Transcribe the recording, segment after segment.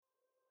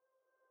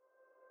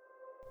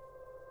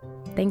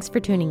Thanks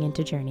for tuning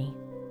into Journey.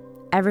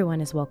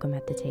 Everyone is welcome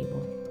at the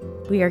table.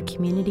 We are a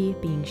community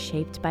being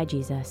shaped by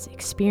Jesus,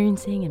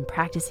 experiencing and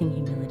practicing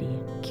humility,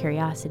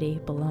 curiosity,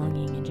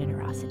 belonging, and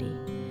generosity.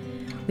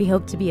 We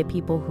hope to be a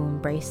people who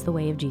embrace the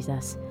way of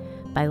Jesus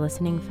by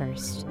listening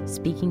first,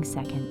 speaking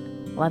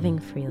second, loving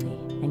freely,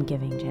 and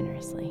giving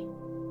generously.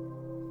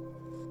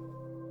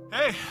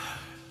 Hey,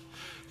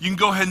 you can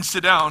go ahead and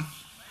sit down.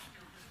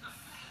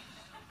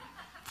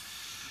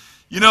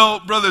 You know,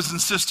 brothers and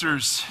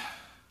sisters,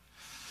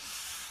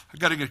 I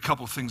got to get a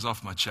couple things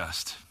off my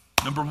chest.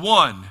 Number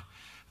one,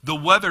 the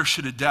weather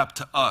should adapt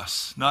to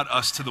us, not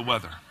us to the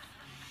weather.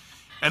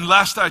 And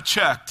last I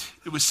checked,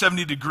 it was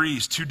 70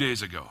 degrees 2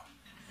 days ago.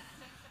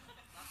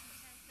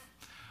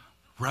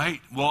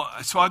 Right? Well,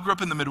 so I grew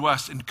up in the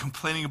Midwest, and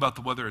complaining about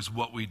the weather is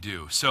what we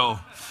do. So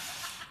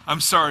I'm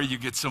sorry you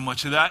get so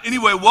much of that.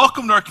 Anyway,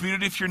 welcome to our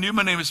community. If you're new,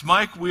 my name is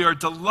Mike. We are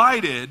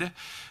delighted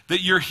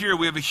that you're here.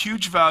 We have a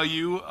huge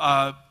value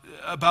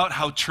about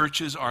how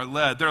churches are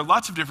led. There are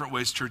lots of different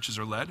ways churches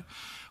are led,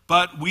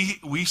 but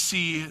we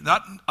see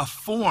not a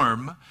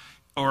form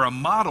or a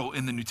model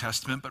in the New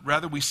Testament, but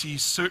rather we see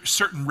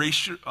certain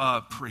racial,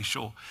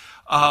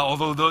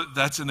 although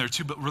that's in there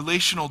too, but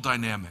relational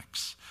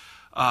dynamics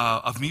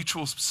of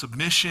mutual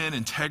submission,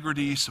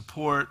 integrity,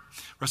 support,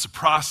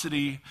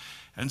 reciprocity.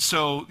 And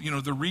so,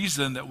 the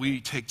reason that we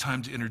take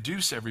time to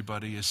introduce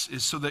everybody is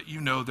so that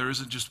there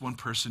isn't just one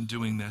person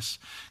doing this.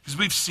 Because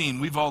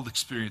we've all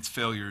experienced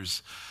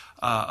failures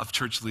of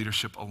church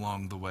leadership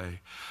along the way.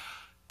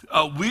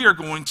 We are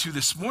going to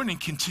this morning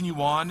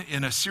continue on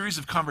in a series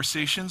of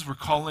conversations we're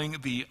calling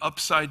the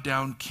Upside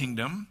Down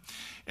Kingdom.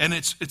 And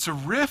it's a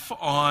riff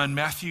on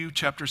Matthew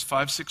chapters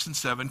 5, 6, and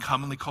 7,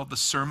 commonly called the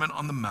Sermon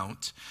on the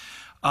Mount.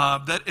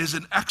 That is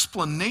an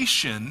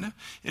explanation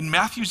in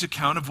Matthew's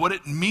account of what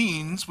it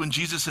means when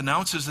Jesus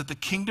announces that the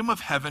kingdom of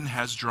heaven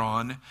has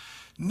drawn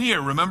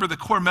near. Remember, the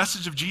core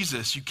message of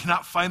Jesus, you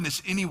cannot find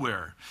this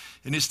anywhere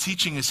in his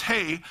teaching, is,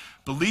 hey,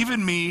 believe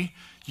in me,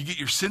 you get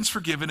your sins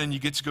forgiven, and you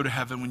get to go to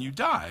heaven when you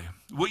die.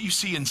 What you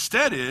see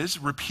instead is,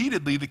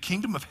 repeatedly, the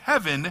kingdom of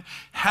heaven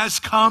has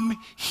come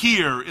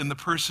here in the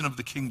person of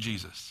the King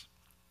Jesus.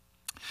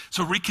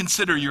 So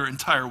reconsider your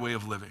entire way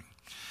of living.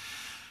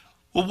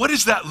 Well, what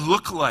does that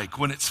look like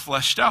when it's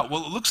fleshed out?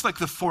 Well, it looks like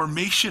the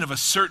formation of a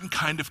certain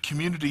kind of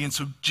community. And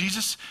so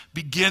Jesus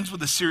begins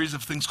with a series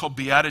of things called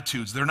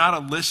Beatitudes. They're not a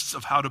list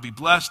of how to be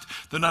blessed.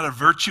 They're not a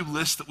virtue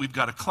list that we've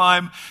got to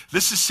climb.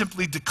 This is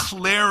simply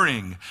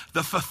declaring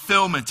the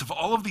fulfillment of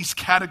all of these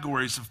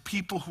categories of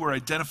people who are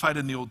identified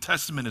in the Old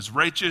Testament as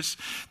righteous.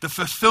 The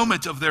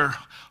fulfillment of their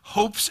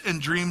hopes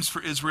and dreams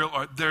for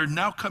Israel, they're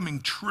now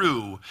coming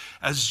true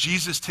as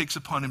Jesus takes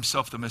upon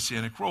himself the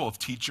messianic role of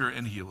teacher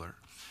and healer.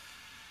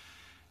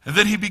 And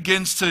then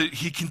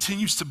he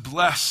continues to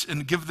bless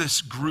and give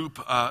this group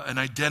an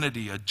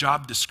identity, a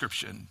job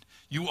description.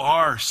 You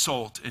are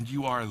salt and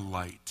you are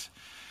light.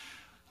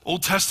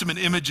 Old Testament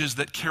images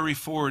that carry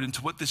forward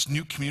into what this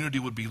new community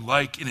would be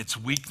like in its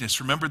weakness.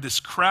 Remember,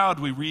 this crowd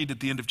we read at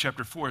the end of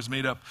chapter 4 is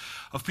made up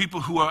of people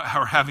who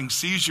are having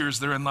seizures.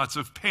 They're in lots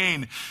of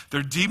pain.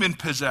 They're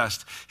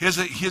demon-possessed. He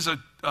has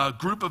a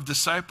group of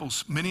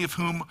disciples, many of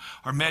whom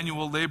are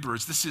manual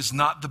laborers. This is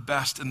not the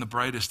best and the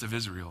brightest of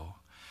Israel.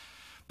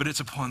 But it's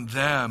upon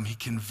them he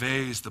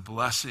conveys the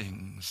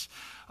blessings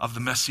of the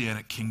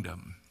Messianic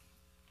kingdom.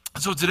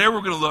 So today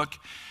we're going to look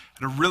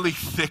at a really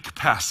thick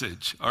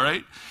passage, all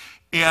right?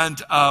 And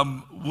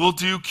we'll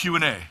do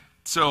Q&A.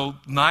 So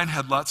 9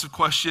 had lots of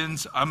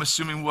questions. I'm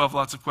assuming we'll have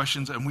lots of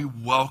questions, and we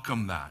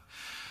welcome that.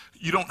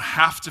 You don't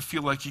have to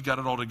feel like you got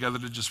it all together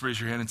to just raise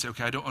your hand and say,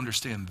 okay, I don't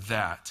understand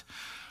that.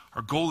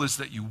 Our goal is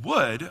that you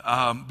would,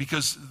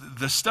 because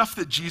the stuff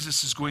that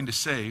Jesus is going to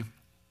say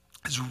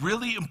is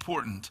really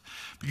important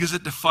because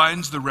it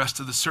defines the rest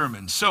of the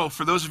sermon. So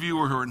for those of you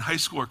who are in high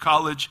school or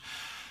college,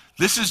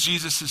 this is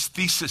Jesus'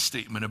 thesis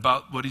statement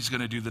about what he's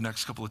going to do the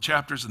next couple of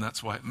chapters, and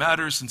that's why it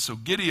matters. And so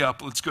giddy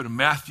up. Let's go to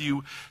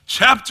Matthew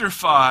chapter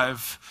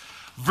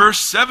 5, verse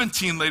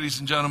 17, ladies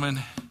and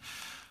gentlemen.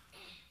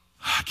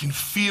 I can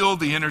feel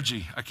the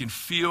energy. I can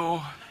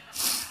feel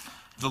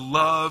the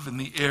love in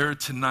the air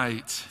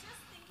tonight.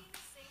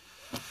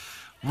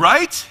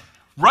 Right?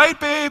 Right,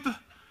 babe?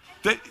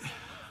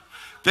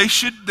 They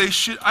should,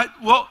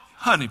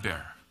 honey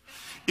bear,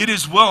 it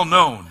is well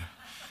known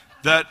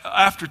that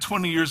after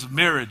 20 years of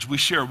marriage, we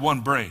share one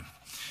brain.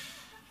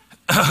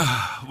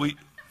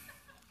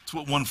 It's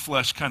what one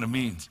flesh kind of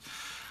means.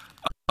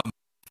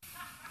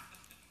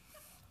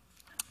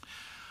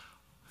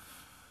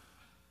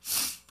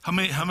 How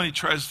many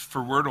tries for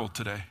Wordle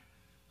today?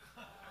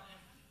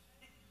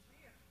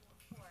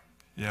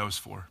 Yeah, it was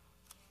 4.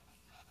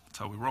 That's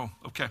how we roll.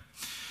 Okay.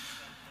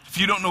 If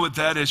you don't know what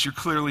that is, you're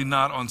clearly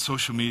not on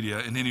social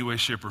media in any way,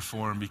 shape, or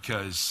form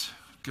because,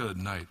 good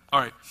night. All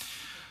right.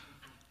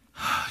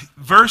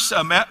 Verse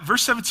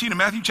 17 of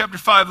Matthew chapter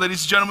 5,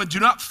 ladies and gentlemen, do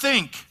not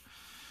think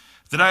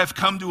that I have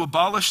come to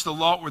abolish the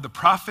law or the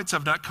prophets.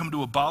 I've not come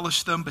to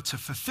abolish them, but to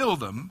fulfill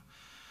them.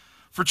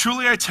 For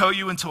truly I tell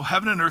you, until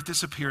heaven and earth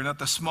disappear, not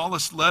the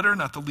smallest letter,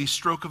 not the least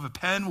stroke of a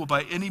pen will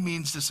by any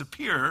means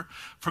disappear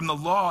from the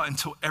law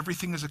until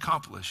everything is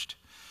accomplished.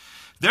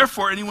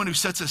 Therefore, anyone who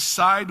sets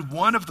aside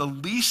one of the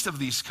least of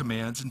these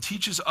commands and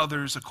teaches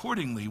others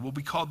accordingly will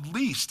be called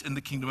least in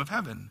the kingdom of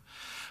heaven.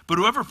 But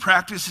whoever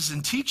practices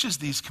and teaches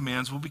these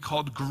commands will be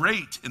called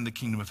great in the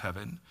kingdom of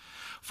heaven.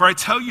 For I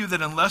tell you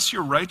that unless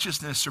your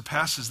righteousness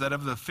surpasses that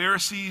of the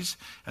Pharisees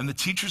and the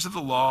teachers of the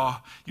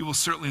law, you will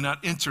certainly not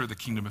enter the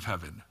kingdom of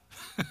heaven.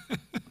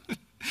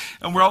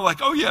 And we're all like,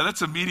 oh yeah,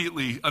 that's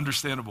immediately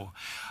understandable.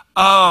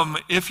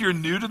 If you're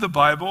new to the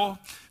Bible,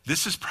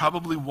 this is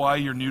probably why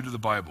you're new to the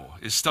Bible,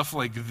 is stuff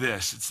like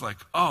this. It's like,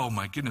 oh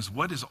my goodness,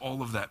 what does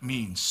all of that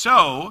mean?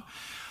 So,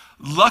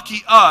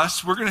 lucky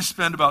us, we're going to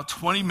spend about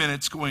 20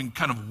 minutes going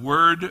kind of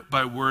word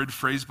by word,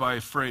 phrase by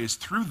phrase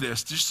through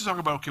this, just to talk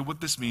about, okay,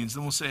 what this means.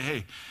 Then we'll say,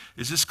 hey,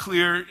 is this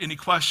clear? Any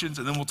questions?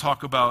 And then we'll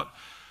talk about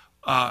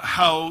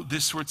how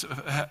this sort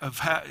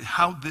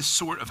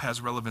of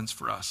has relevance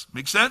for us.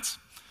 Make sense?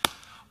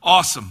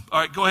 Awesome. All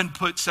right, go ahead and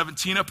put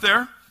 17 up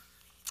there.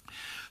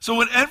 So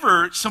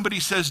whenever somebody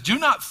says, do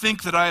not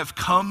think that I have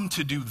come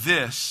to do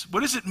this,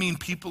 what does it mean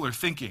people are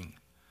thinking?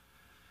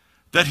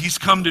 That he's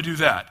come to do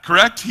that,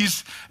 correct?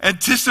 He's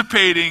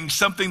anticipating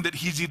something that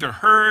he's either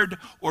heard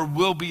or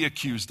will be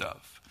accused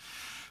of.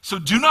 So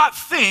do not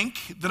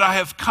think that I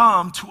have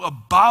come to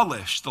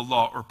abolish the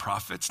law or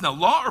prophets. Now,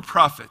 law or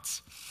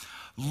prophets,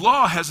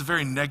 law has a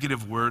very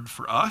negative word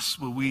for us.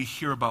 When we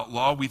hear about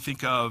law, we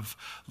think of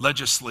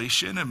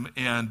legislation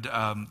and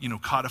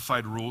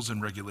codified rules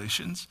and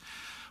regulations.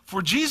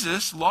 For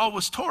Jesus, law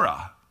was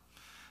Torah.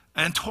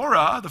 And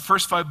Torah, the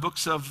first 5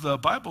 books of the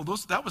Bible,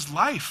 that was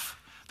life.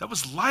 That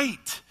was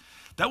light.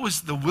 That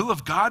was the will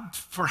of God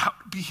for how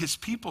to be his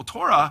people.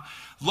 Torah,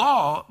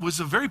 law, was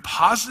a very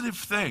positive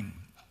thing.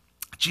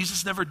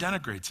 Jesus never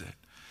denigrates it.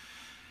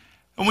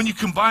 And when you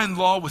combine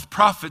law with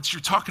prophets,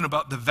 you're talking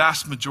about the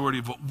vast majority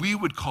of what we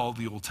would call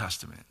the Old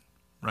Testament,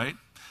 right?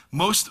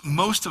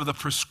 Most of the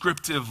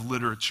prescriptive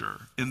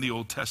literature in the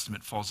Old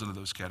Testament falls into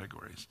those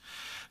categories.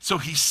 So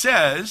he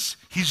says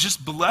he's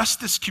just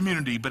blessed this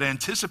community, but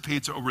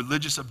anticipates a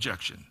religious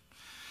objection.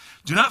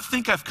 Do not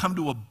think I've come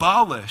to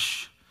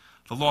abolish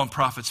the law and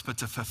prophets, but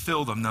to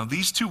fulfill them. Now,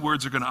 these 2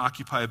 words are going to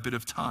occupy a bit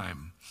of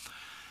time.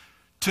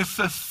 To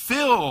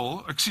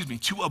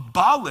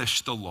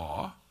abolish the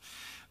law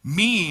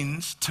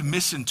means to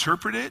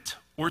misinterpret it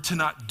or to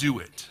not do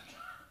it.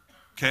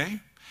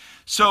 Okay?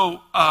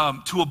 So,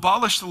 to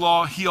abolish the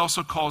law, he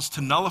also calls to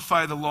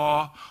nullify the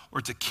law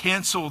or to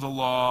cancel the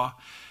law.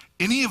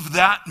 Any of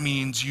that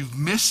means you've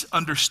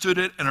misunderstood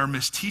it and are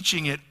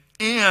misteaching it,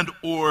 and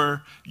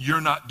or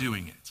you're not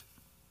doing it.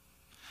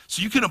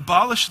 So you can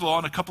abolish the law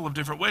in a couple of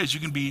different ways.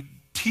 You can be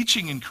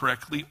teaching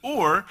incorrectly,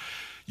 or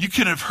you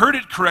can have heard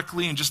it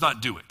correctly and just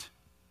not do it.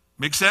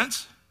 Make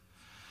sense?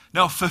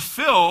 Now,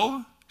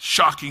 fulfill,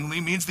 shockingly,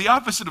 means the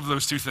opposite of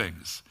those 2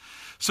 things.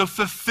 So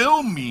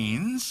fulfill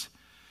means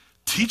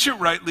teach it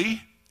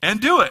rightly and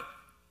do it.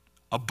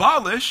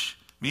 Abolish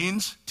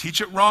means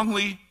teach it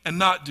wrongly and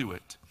not do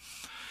it.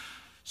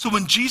 So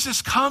when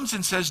Jesus comes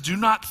and says, do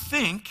not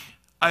think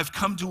I've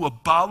come to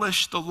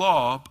abolish the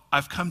law,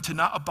 I've come to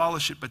not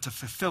abolish it, but to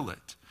fulfill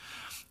it.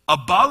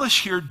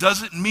 Abolish here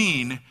doesn't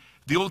mean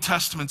the Old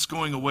Testament's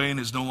going away and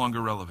is no longer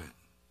relevant.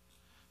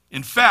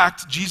 In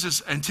fact,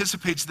 Jesus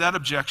anticipates that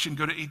objection.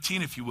 Go to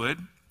 18 if you would,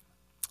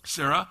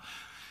 Sarah.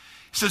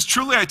 He says,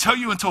 truly I tell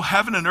you, until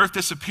heaven and earth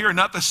disappear,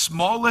 not the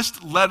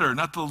smallest letter,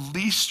 not the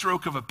least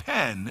stroke of a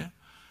pen,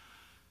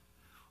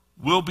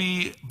 will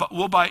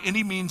by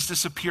any means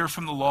disappear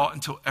from the law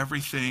until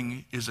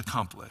everything is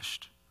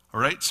accomplished. All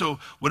right? So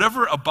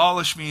whatever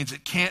abolish means,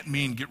 it can't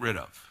mean get rid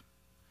of.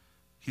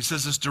 He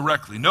says this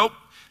directly. Nope.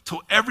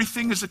 Till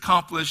everything is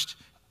accomplished,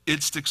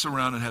 it sticks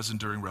around and has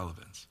enduring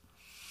relevance.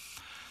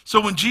 So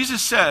when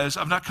Jesus says,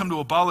 I've not come to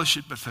abolish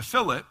it but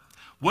fulfill it,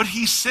 what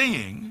he's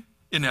saying,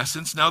 in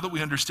essence, now that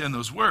we understand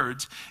those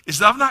words, is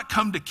that I've not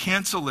come to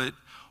cancel it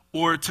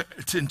or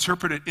to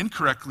interpret it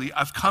incorrectly.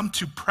 I've come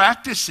to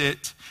practice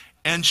it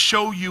and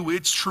show you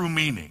its true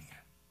meaning.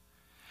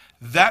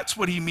 That's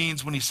what he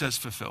means when he says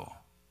fulfill.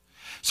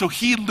 So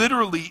he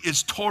literally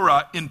is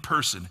Torah in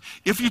person.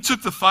 If you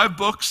took the 5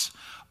 books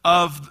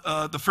of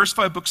the first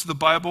 5 books of the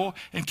Bible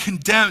and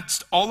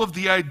condensed all of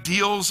the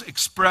ideals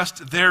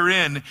expressed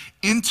therein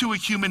into a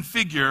human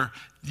figure,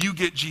 you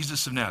get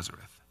Jesus of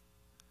Nazareth.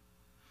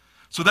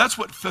 So that's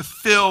what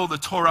fulfill the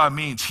Torah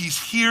means.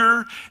 He's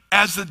here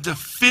as the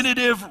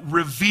definitive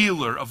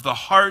revealer of the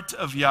heart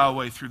of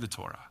Yahweh through the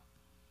Torah.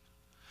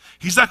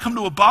 He's not come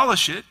to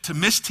abolish it, to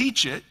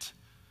misteach it,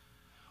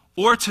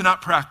 or to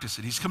not practice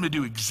it. He's come to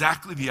do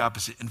exactly the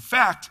opposite. In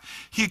fact,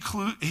 he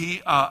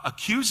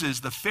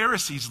accuses the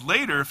Pharisees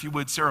later, if you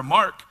would, Sarah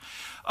Mark,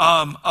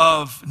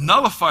 of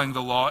nullifying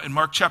the law in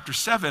Mark chapter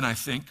 7, I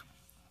think.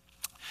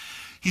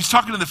 He's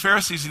talking to the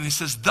Pharisees and he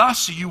says,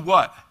 thus you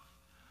what?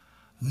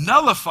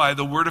 Nullify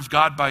the word of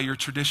God by your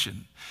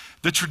tradition.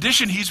 The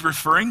tradition he's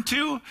referring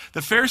to,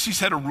 the Pharisees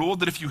had a rule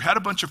that if you had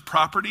a bunch of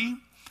property,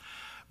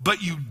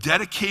 but you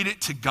dedicate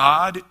it to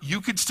God,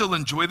 you could still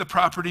enjoy the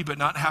property but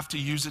not have to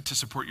use it to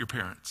support your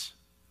parents.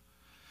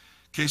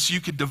 Okay, so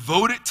you could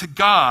devote it to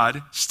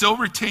God, still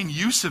retain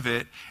use of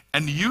it,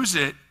 and use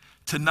it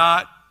to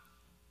not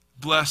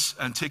bless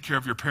and take care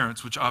of your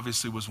parents, which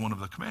obviously was one of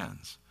the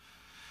commands.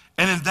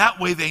 And in that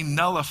way, they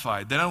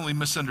nullified. They not only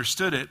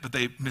misunderstood it, but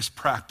they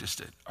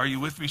mispracticed it. Are you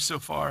with me so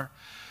far?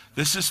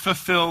 This is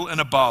fulfill and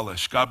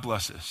abolish. God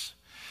bless us.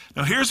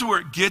 Now, here's where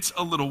it gets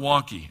a little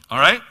wonky, all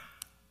right?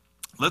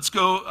 Let's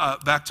go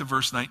back to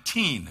verse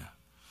 19.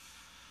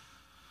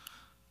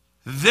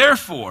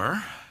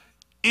 Therefore,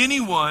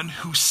 anyone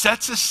who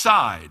sets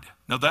aside,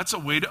 now that's a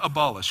way to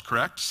abolish,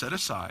 correct? Set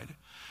aside.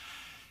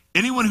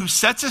 Anyone who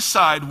sets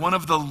aside one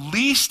of the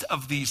least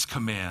of these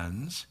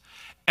commands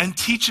and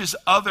teaches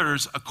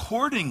others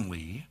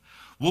accordingly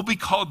will be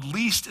called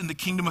least in the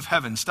kingdom of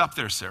heaven. Stop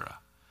there, Sarah.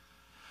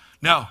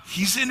 Now,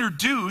 he's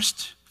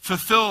introduced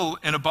fulfill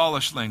and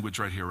abolish language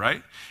right here,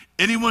 right?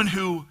 Anyone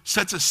who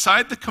sets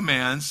aside the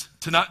commands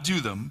to not do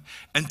them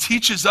and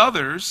teaches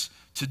others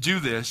to do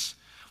this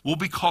will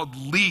be called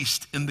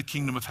least in the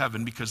kingdom of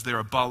heaven because they're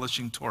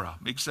abolishing Torah.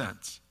 Makes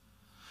sense?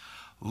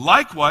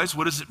 Likewise,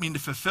 what does it mean to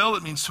fulfill?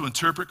 It means to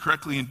interpret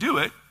correctly and do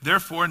it.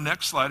 Therefore,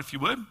 next slide if you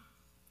would.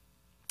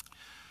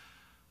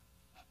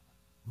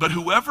 But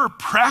whoever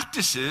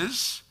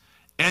practices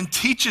and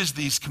teaches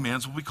these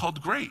commands will be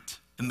called great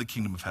in the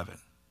kingdom of heaven.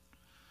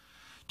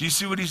 Do you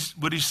see what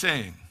he's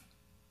saying?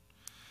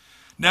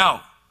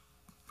 Now,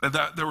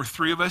 there were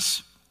three of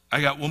us.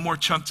 I got one more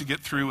chunk to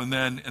get through, and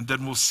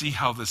then we'll see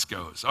how this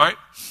goes. All right?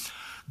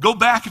 Go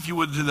back, if you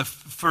would, to the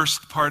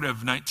first part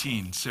of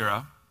 19,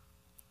 Sarah.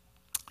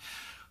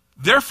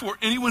 Therefore,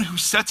 anyone who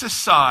sets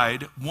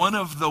aside one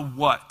of the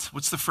what?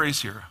 What's the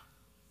phrase here?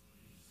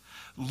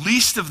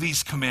 Least of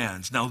these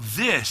commands. Now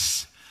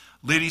this,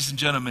 ladies and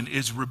gentlemen,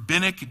 is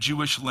rabbinic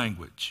Jewish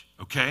language,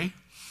 okay?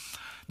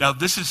 Now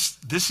this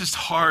is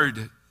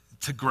hard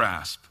to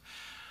grasp.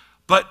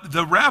 But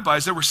the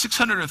rabbis, there were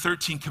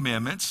 613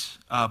 commandments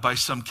by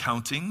some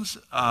countings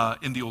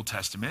in the Old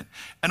Testament,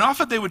 and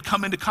often they would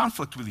come into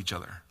conflict with each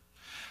other.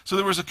 So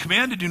there was a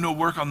command to do no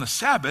work on the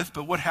Sabbath,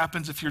 but what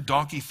happens if your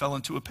donkey fell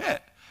into a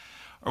pit?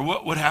 Or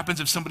what happens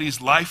if somebody's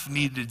life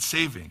needed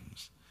saving?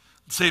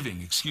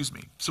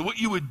 So what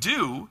you would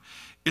do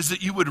is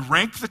that you would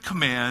rank the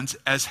commands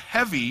as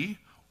heavy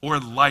or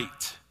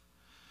light,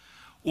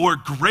 or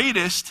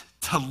greatest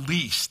to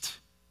least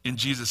in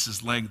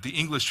Jesus' language, the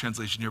English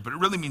translation here, but it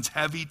really means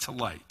heavy to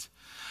light.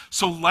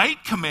 So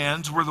light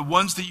commands were the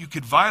ones that you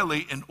could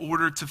violate in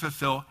order to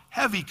fulfill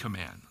heavy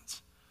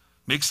commands.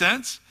 Make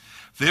sense?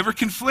 If they ever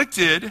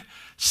conflicted,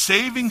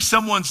 saving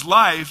someone's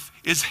life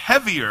is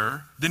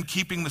heavier than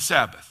keeping the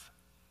Sabbath.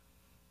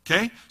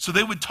 Okay? So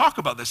they would talk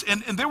about this.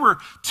 And there were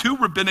two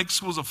rabbinic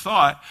schools of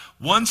thought.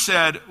 One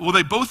said, well,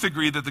 they both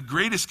agreed that the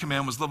greatest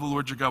command was love the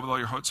Lord your God with all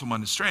your heart, soul,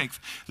 mind, and strength.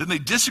 Then they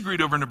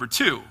disagreed over number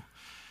two.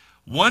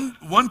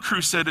 One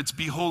crew said it's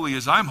be holy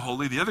as I'm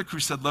holy. The other crew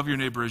said love your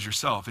neighbor as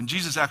yourself. And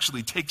Jesus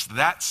actually takes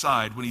that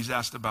side when he's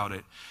asked about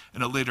it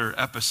in a later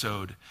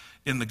episode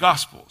in the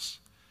Gospels.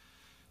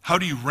 How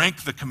do you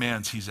rank the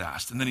commands, he's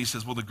asked. And then he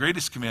says, well, the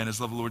greatest command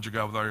is love the Lord your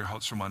God with all your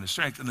heart, soul, mind, and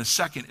strength. And the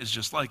second is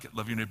just like it,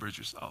 love your neighbor as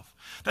yourself.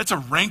 That's a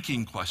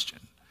ranking question.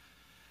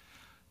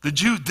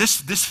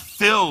 This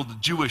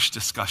filled Jewish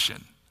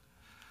discussion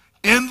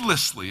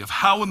endlessly of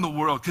how in the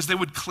world, because they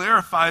would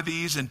clarify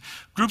these, and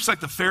groups like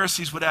the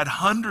Pharisees would add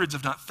hundreds,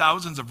 if not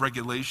thousands, of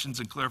regulations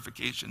and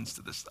clarifications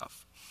to this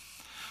stuff.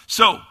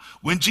 So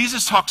when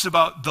Jesus talks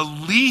about the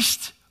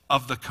least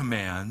of the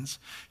commands,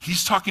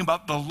 he's talking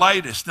about the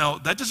lightest. Now,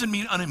 that doesn't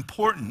mean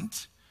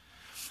unimportant,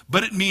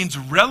 but it means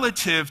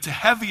relative to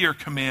heavier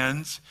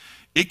commands,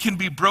 it can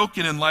be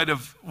broken in light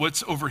of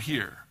what's over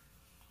here.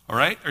 All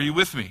right? Are you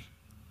with me?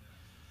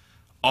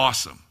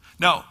 Awesome.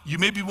 Now, you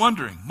may be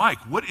wondering, Mike,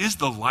 what is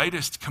the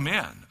lightest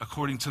command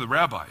according to the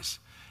rabbis?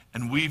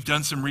 And we've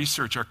done some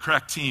research, our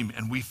crack team,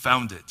 and we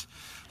found it.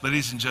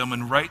 Ladies and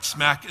gentlemen, right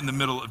smack in the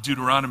middle of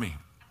Deuteronomy.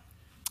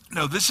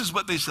 Now, this is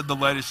what they said the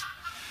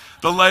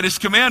lightest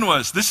command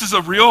was. This is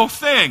a real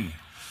thing.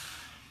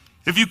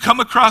 If you come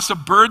across a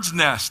bird's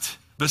nest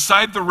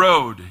beside the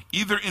road,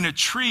 either in a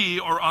tree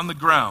or on the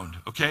ground,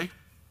 okay,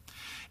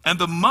 and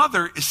the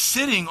mother is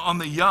sitting on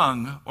the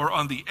young or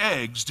on the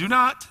eggs, do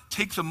not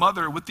take the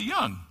mother with the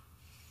young.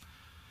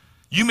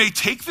 You may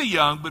take the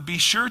young, but be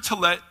sure to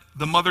let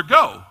the mother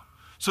go,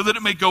 so that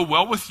it may go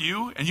well with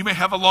you and you may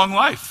have a long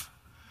life.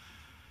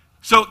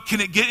 So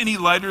can it get any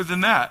lighter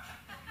than that?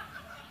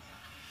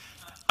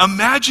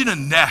 Imagine a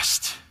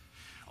nest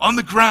on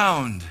the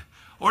ground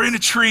or in a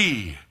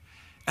tree,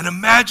 and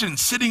imagine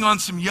sitting on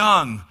some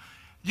young.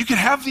 You can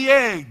have the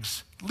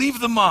eggs, leave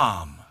the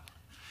mom.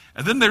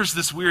 And then there's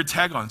this weird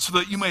tag on, so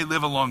that you may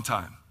live a long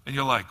time. And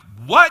you're like,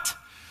 what?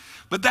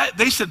 But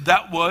they said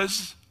that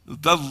was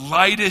the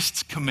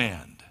lightest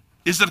command.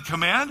 Is it a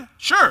command?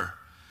 Sure.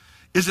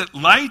 Is it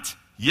light?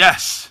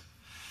 Yes.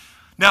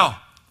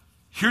 Now,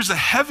 here's a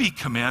heavy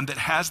command that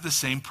has the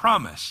same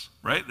promise,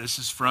 right? This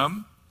is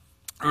from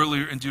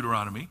earlier in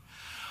Deuteronomy.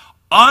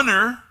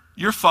 Honor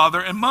your father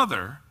and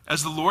mother,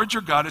 as the Lord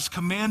your God has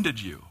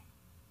commanded you.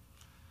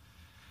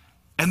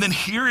 And then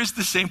here is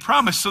the same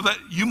promise, so that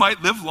you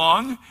might live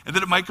long and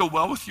that it might go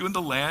well with you in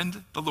the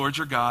land the Lord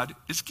your God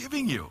is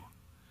giving you.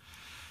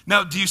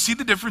 Now, do you see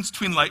the difference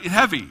between light and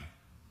heavy?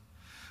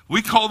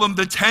 We call them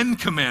the 10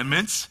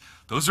 commandments.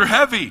 Those are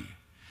heavy.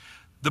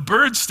 The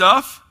bird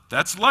stuff,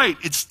 that's light.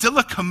 It's still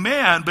a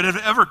command, but if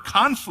it ever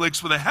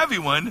conflicts with a heavy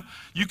one,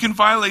 you can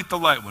violate the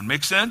light one.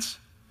 Make sense?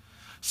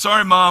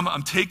 Sorry, Mom,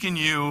 I'm taking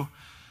you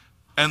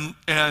and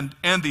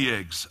the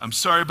eggs. I'm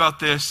sorry about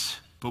this,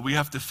 but we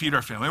have to feed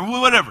our family.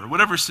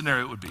 Whatever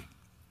scenario it would be.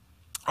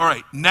 All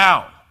right,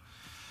 now,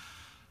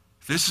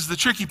 this is the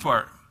tricky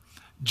part.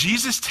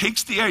 Jesus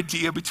takes the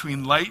idea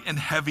between light and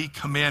heavy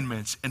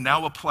commandments and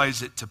now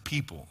applies it to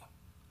people.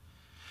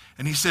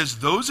 And he says,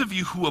 those of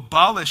you who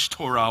abolish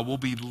Torah will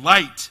be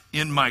light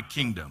in my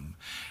kingdom.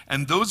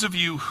 And those of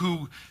you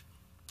who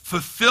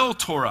fulfill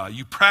Torah,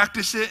 you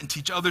practice it and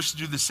teach others to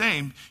do the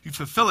same, you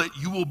fulfill it,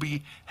 you will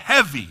be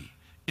heavy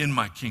in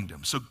my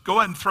kingdom. So go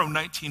ahead and throw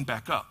 19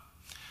 back up.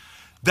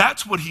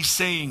 That's what he's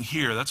saying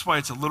here. That's why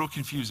it's a little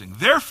confusing.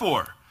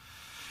 Therefore,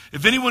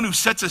 if anyone who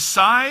sets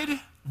aside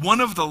one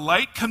of the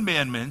light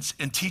commandments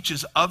and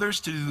teaches others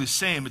to do the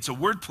same, it's a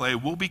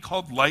wordplay, will be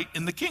called light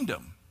in the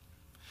kingdom.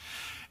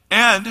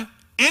 And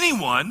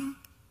anyone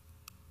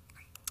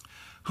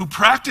who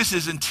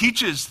practices and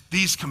teaches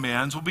these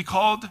commands will be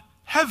called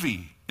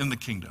heavy in the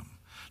kingdom.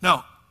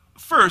 Now,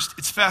 first,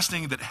 it's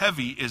fascinating that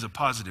heavy is a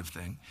positive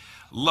thing.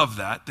 Love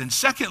that. Then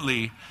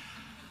secondly,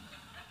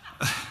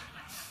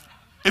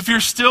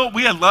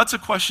 we had lots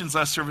of questions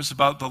last service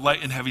about the light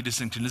and heavy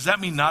distinction. Does that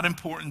mean not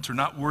important or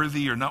not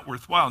worthy or not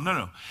worthwhile?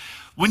 No.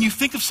 When you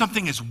think of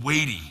something as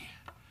weighty,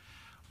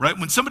 right?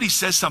 When somebody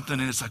says something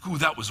and it's like, ooh,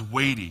 that was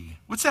weighty.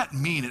 What's that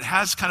mean? It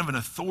has kind of an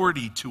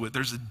authority to it.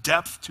 There's a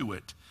depth to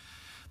it.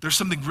 There's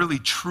something really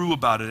true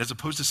about it as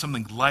opposed to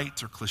something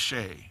light or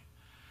cliche,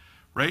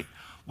 right?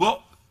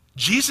 Well,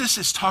 Jesus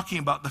is talking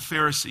about the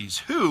Pharisees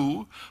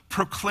who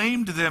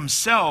proclaimed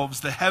themselves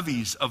the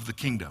heavies of the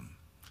kingdom.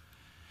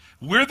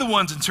 We're the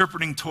ones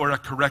interpreting Torah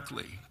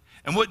correctly.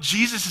 And what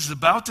Jesus is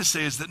about to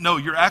say is that, no,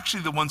 you're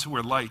actually the ones who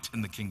are light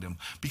in the kingdom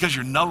because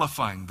you're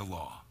nullifying the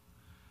law.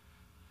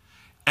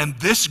 And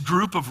this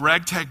group of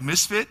ragtag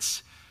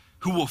misfits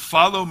who will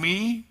follow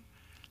me,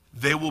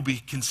 they will be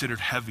considered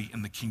heavy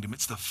in the kingdom.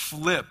 It's the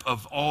flip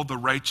of all the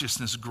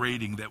righteousness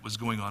grading that was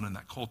going on in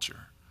that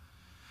culture.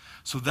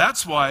 So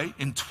that's why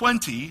in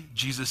 20,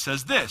 Jesus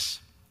says this,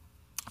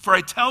 for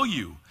I tell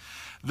you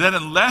that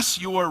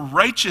unless your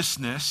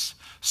righteousness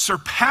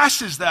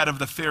surpasses that of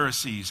the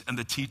Pharisees and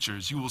the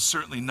teachers, you will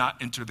certainly not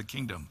enter the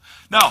kingdom.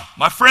 Now,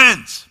 my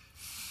friends,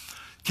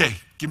 okay,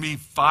 give me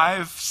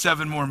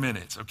 7 more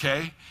minutes,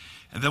 okay?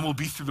 And then we'll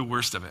be through the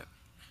worst of it.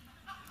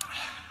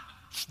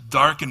 It's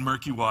dark and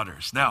murky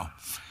waters. Now,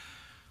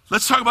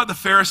 let's talk about the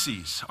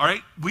Pharisees, all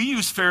right? We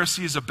use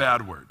Pharisee as a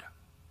bad word.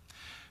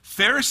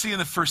 Pharisee in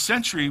the first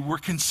century were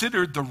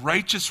considered the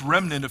righteous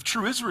remnant of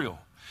true Israel.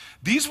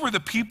 These were the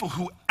people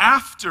who,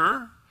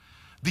 after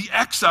the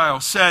exile,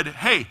 said,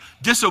 hey,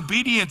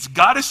 disobedience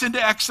got us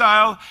into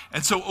exile,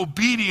 and so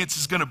obedience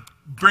is going to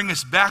bring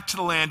us back to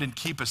the land and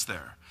keep us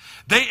there.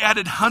 They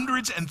added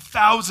hundreds and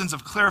thousands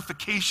of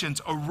clarifications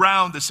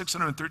around the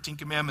 613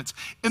 commandments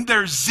in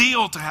their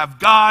zeal to have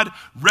God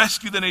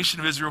rescue the nation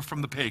of Israel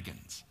from the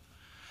pagans.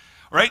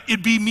 All right?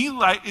 It'd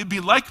be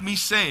like me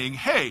saying,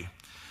 hey,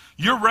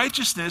 your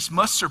righteousness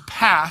must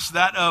surpass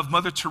that of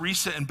Mother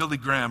Teresa and Billy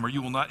Graham, or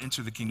you will not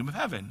enter the kingdom of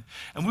heaven.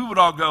 And we would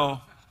all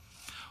go,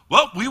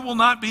 well, we will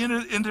not be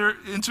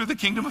enter the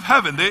kingdom of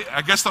heaven.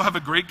 I guess they'll have a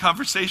great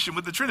conversation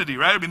with the Trinity,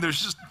 right? I mean,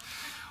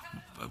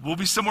 we'll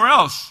be somewhere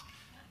else.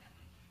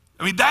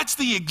 I mean, that's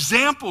the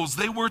examples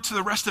they were to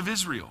the rest of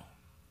Israel.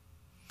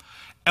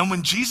 And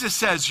when Jesus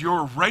says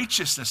your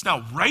righteousness,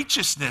 now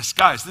righteousness,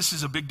 guys, this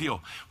is a big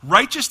deal.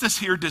 Righteousness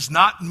here does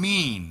not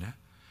mean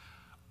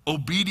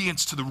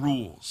obedience to the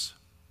rules.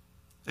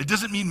 It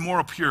doesn't mean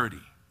moral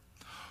purity.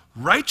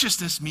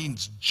 Righteousness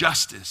means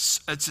justice.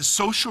 It's a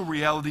social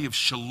reality of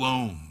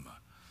shalom.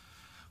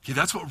 Okay,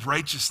 that's what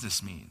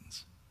righteousness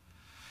means.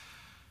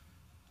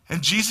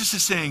 And Jesus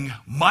is saying,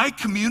 my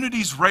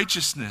community's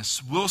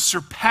righteousness will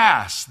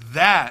surpass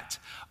that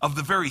of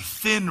the very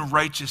thin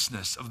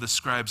righteousness of the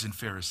scribes and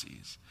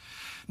Pharisees.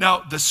 Now,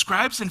 the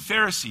scribes and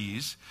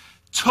Pharisees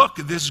took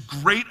this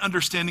great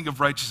understanding of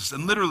righteousness,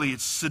 and literally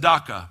it's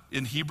tzedakah.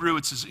 In Hebrew,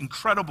 it's this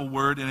incredible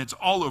word, and it's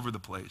all over the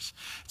place.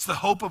 It's the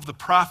hope of the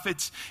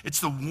prophets. It's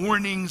the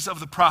warnings of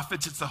the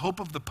prophets. It's the hope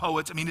of the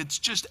poets. I mean, it's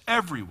just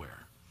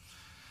everywhere.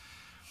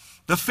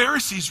 The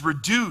Pharisees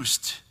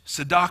reduced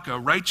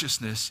tzedakah,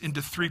 righteousness,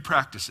 into 3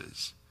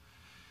 practices: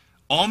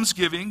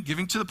 almsgiving,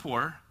 giving to the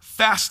poor,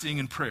 fasting,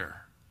 and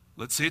prayer.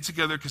 Let's say it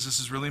together because this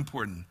is really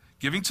important.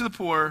 Giving to the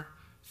poor,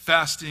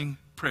 fasting,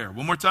 prayer.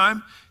 One more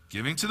time.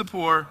 Giving to the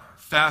poor,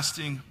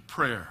 fasting,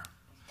 prayer.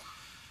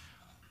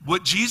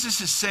 What Jesus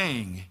is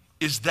saying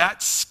is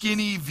that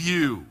skinny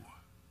view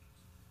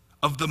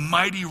of the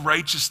mighty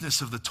righteousness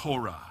of the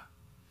Torah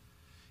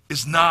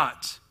is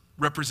not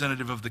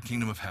representative of the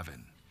kingdom of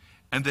heaven.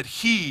 and that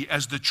he,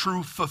 as the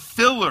true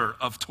fulfiller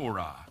of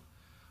Torah,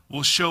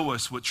 will show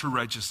us what true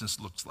righteousness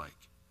looks like.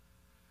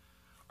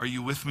 Are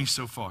you with me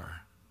so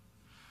far?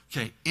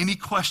 Okay, any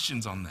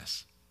questions on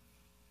this?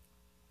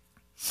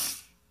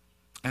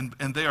 And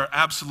they are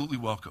absolutely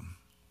welcome.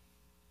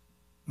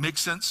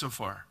 Makes sense so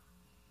far?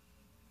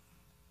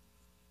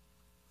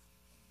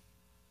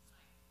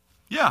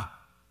 Yeah.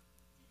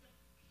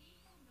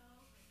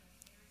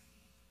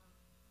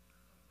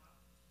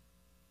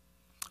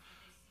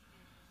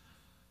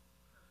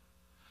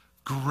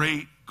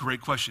 Great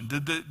question.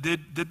 Did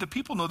the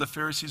people know the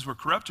Pharisees were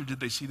corrupt, or did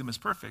they see them as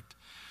perfect?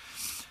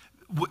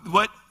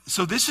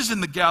 So this is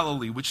in the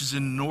Galilee, which is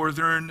in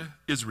northern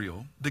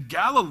Israel. The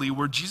Galilee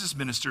where Jesus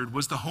ministered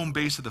was the home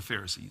base of the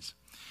Pharisees.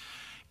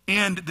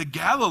 And the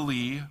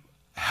Galilee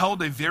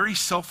held a very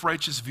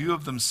self-righteous view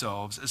of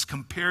themselves as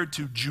compared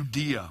to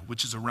Judea,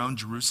 which is around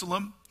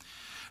Jerusalem.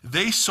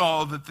 They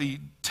saw that the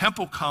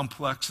temple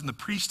complex and the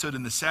priesthood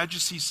and the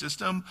Sadducee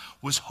system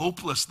was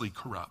hopelessly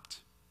corrupt.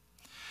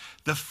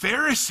 The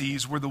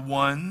Pharisees were the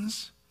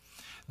ones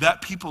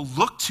that people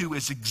looked to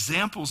as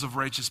examples of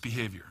righteous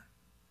behavior.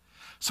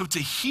 So to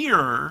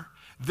hear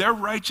their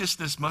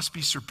righteousness must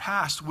be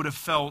surpassed would have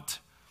felt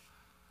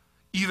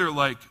either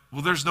like,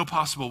 well, there's no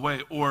possible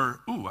way, or,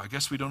 ooh, I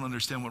guess we don't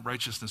understand what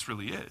righteousness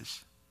really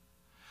is.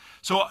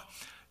 So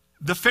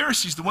the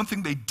Pharisees, the one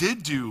thing they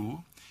did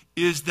do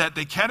is that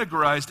they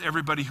categorized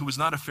everybody who was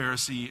not a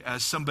Pharisee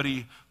as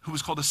somebody who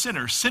was called a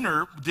sinner.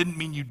 Sinner didn't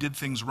mean you did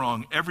things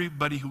wrong.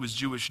 Everybody who was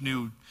Jewish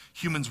knew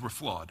humans were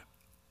flawed.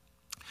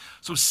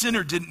 So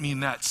sinner didn't mean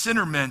that.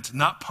 Sinner meant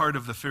not part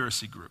of the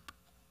Pharisee group.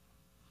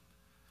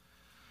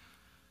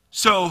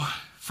 So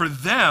for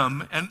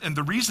them, and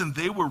the reason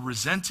they were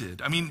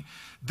resented, I mean,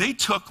 they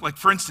took, like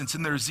for instance,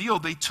 in their zeal,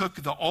 they took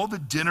all the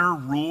dinner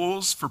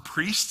rules for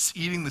priests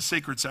eating the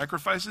sacred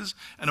sacrifices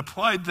and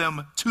applied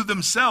them to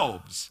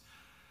themselves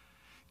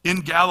in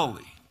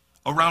Galilee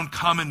around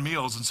common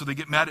meals. And so they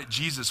get mad at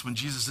Jesus when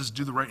Jesus says,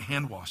 do the right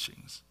hand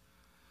washings.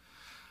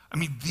 I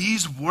mean,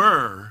 these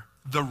were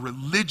the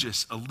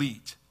religious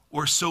elite,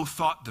 or so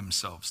thought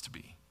themselves to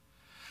be.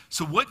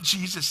 So what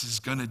Jesus is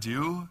going to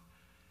do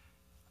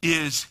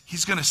is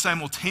he's going to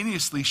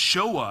simultaneously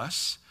show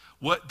us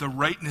what the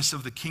rightness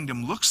of the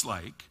kingdom looks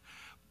like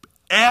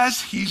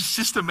as he's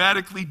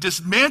systematically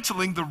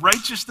dismantling the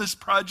righteousness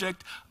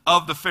project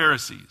of the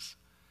Pharisees.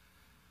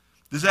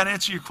 Does that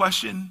answer your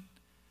question?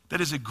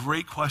 That is a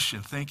great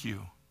question. Thank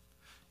you.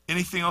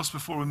 Anything else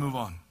before we move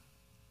on?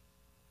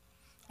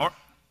 Or,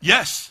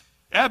 yes,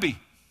 Abby.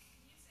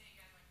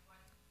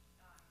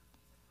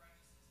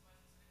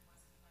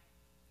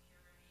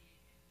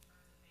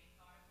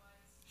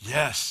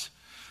 Yes.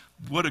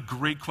 What a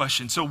great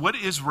question. So what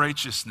is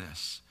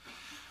righteousness?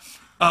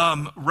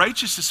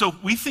 Righteousness, so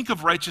we think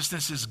of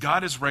righteousness as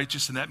God is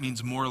righteous, and that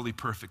means morally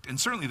perfect. And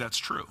certainly that's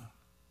true.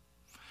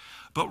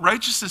 But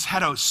righteousness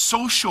had a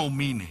social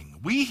meaning.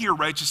 We hear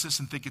righteousness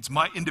and think it's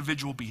my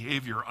individual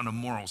behavior on a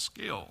moral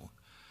scale.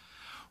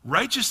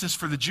 Righteousness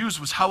for the Jews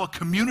was how a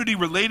community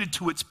related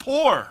to its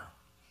poor,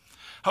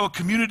 how a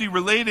community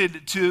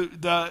related to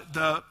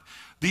the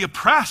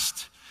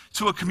oppressed,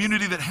 to a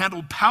community that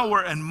handled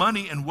power and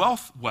money and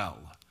wealth well.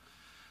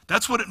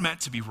 That's what it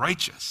meant to be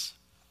righteous.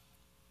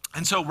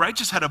 And so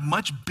righteous had a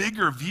much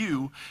bigger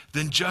view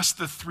than just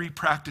the three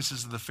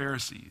practices of the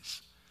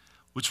Pharisees,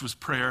 which was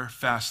prayer,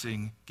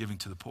 fasting, giving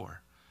to the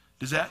poor.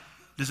 Does that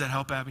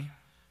help, Abby?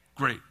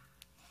 Great.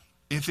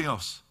 Anything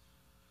else?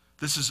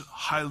 This is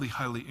highly,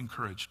 highly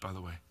encouraged, by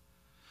the way.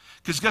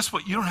 Because guess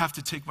what? You don't have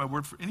to take my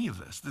word for any of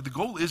this. The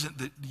goal isn't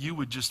that you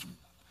would just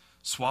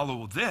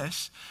swallow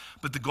this,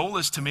 but the goal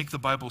is to make the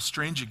Bible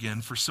strange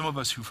again for some of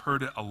us who've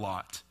heard it a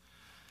lot.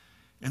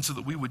 And so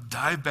that we would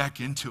dive back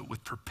into it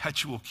with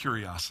perpetual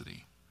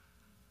curiosity.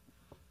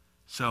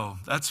 So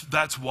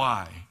that's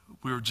why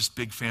we were just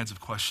big fans of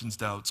questions,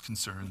 doubts,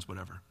 concerns,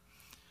 whatever.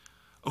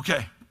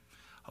 Okay,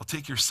 I'll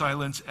take your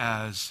silence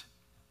as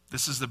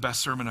this is the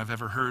best sermon I've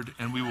ever heard,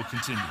 and we will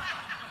continue.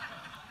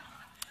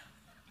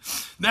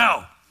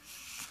 Now,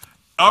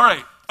 all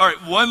right,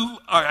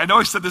 I know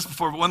I said this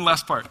before, but one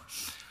last part.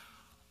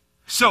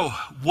 So,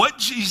 what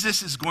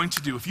Jesus is going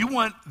to do, if you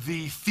want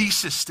the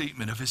thesis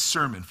statement of his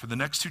sermon for the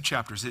next 2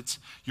 chapters, it's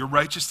your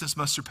righteousness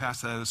must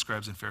surpass that of the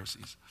scribes and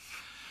Pharisees.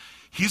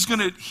 He's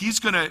going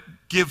to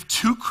give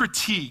 2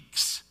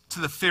 critiques to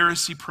the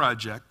Pharisee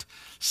project,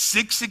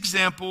 6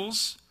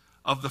 examples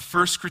of the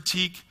first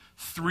critique,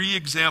 3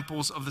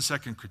 examples of the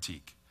second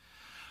critique.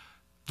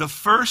 The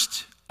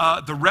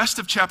rest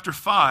of chapter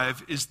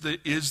 5 is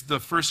the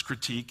first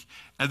critique,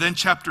 and then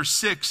chapter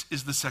 6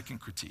 is the second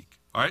critique.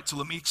 All right, so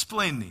let me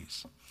explain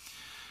these.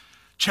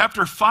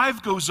 Chapter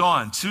 5 goes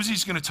on.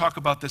 Susie's going to talk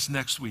about this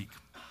next week.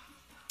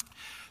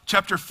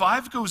 Chapter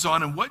 5 goes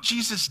on, and what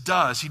Jesus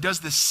does, he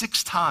does this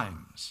 6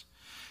 times.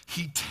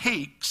 He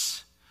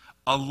takes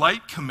a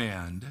light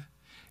command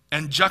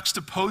and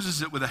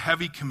juxtaposes it with a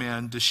heavy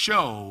command to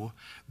show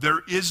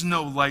there is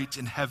no light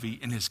and heavy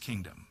in his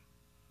kingdom.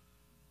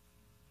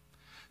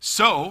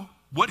 So,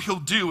 what he'll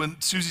do,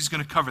 and Susie's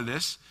going to cover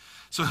this,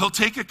 so he'll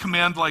take a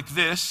command like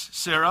this,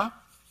 Sarah,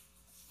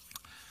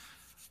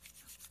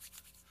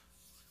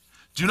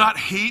 Do not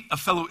hate a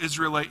fellow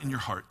Israelite in your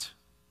heart.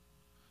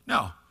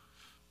 No.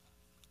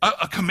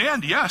 A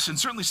command, yes, and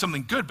certainly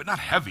something good, but not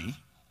heavy.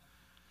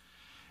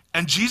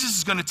 And Jesus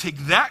is going to take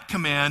that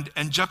command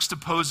and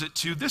juxtapose it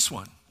to this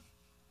one.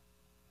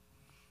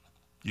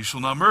 You shall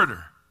not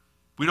murder.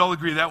 We'd all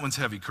agree that one's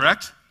heavy,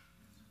 correct?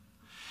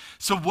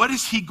 So what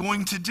is he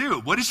going to do?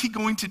 What is he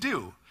going to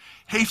do?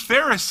 Hey,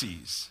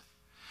 Pharisees,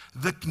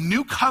 the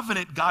new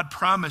covenant God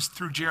promised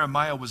through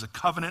Jeremiah was a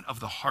covenant of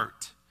the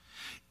heart.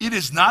 It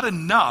is not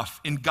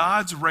enough in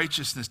God's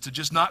righteousness to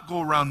just not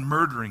go around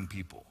murdering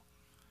people.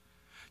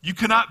 You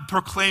cannot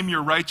proclaim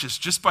you're righteous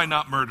just by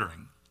not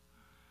murdering.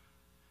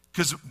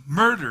 Because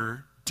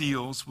murder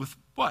deals with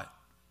what?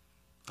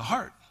 The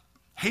heart.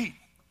 Hate,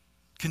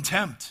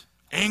 contempt,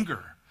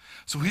 anger.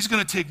 So he's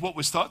going to take what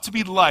was thought to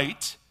be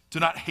light, do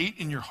not hate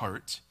in your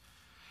heart,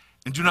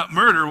 and do not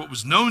murder, what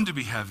was known to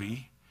be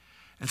heavy,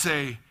 and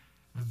say,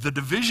 the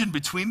division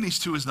between these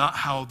two is not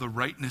how the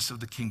rightness of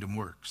the kingdom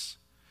works.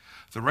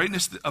 The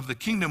rightness of the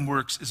kingdom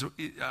works,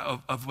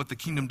 of what the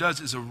kingdom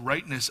does, is a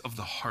rightness of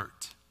the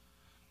heart.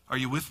 Are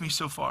you with me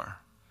so far?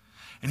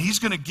 And he's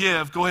going to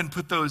give, go ahead and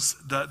put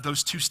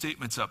those two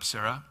statements up,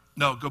 Sarah.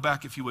 No, go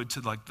back if you would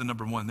to like the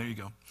number 1. There you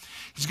go.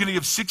 He's going to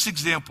give 6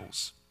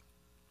 examples.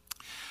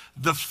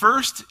 The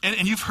first,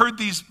 and you've heard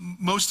these,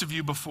 most of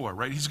you before,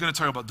 right? He's going to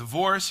talk about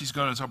divorce. He's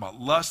going to talk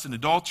about lust and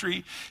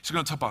adultery. He's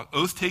going to talk about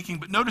oath-taking.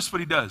 But notice what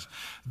he does.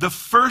 The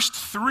first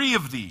 3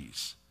 of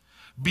these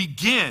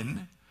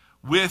begin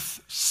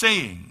with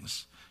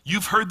sayings.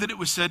 You've heard that it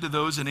was said to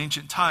those in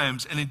ancient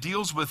times, and it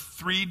deals with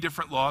 3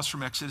 different laws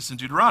from Exodus and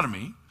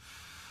Deuteronomy.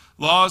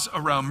 Laws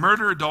around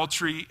murder,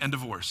 adultery, and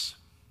divorce.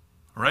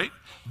 All right?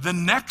 The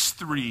next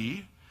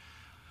 3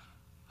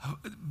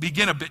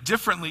 begin a bit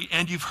differently,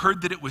 and you've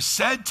heard that it was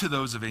said to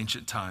those of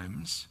ancient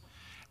times,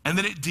 and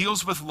then it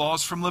deals with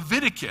laws from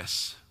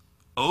Leviticus,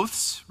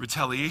 oaths,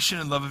 retaliation,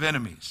 and love of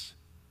enemies.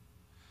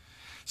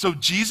 So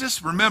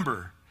Jesus,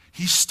 remember,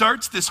 he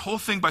starts this whole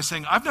thing by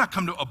saying, I've not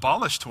come to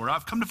abolish Torah,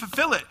 I've come to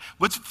fulfill it.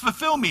 What's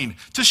fulfill mean?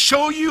 To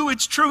show you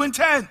its true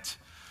intent.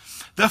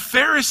 The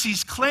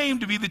Pharisees claim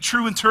to be the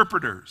true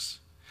interpreters,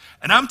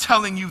 and I'm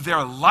telling you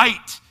they're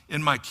light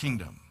in my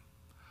kingdom.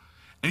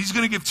 And he's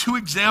going to give 2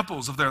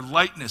 examples of their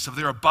lightness, of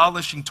their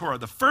abolishing Torah.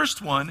 The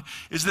first one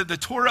is that the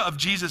Torah of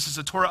Jesus is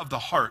a Torah of the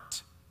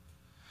heart.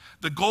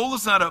 The goal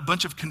is not a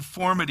bunch of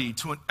conformity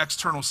to an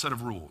external set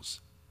of rules.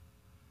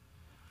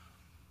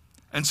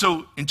 And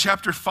so in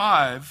chapter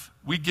 5,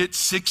 we get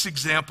 6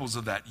 examples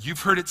of that. You've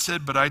heard it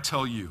said, but I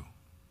tell you.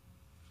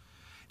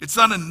 It's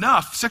not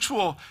enough.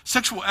 Sexual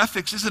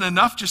ethics isn't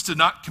enough just to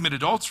not commit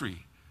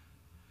adultery,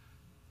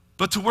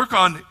 but to work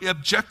on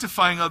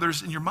objectifying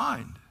others in your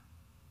mind.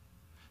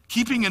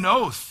 Keeping an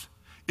oath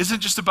isn't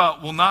just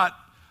about, not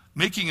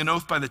making an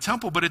oath by the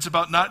temple, but it's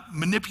about not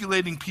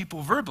manipulating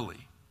people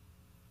verbally.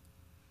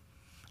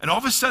 And all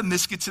of a sudden,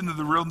 this gets into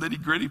the real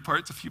nitty-gritty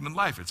parts of human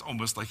life. It's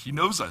almost like he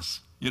knows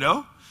us, you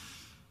know?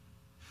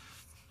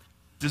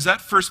 Does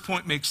that first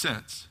point make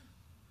sense?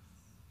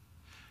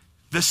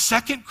 The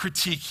second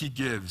critique he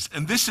gives,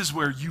 and this is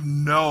where you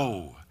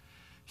know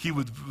he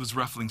was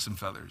ruffling some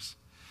feathers.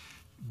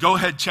 Go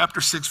ahead, chapter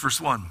 6, verse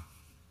 1.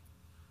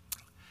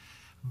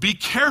 Be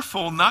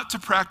careful not to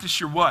practice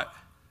your what?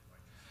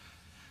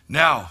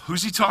 Now,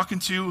 who's he talking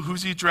to?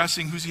 Who's he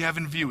addressing? Who's he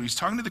having in view? He's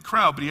talking to the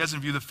crowd, but he has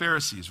in view the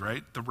Pharisees,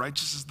 right? The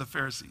righteous is the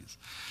Pharisees.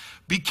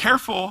 Be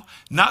careful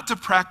not to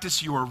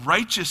practice your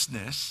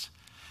righteousness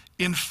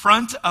in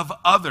front of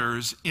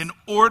others in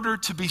order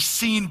to be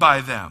seen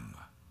by them.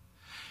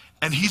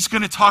 And he's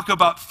going to talk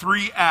about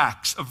 3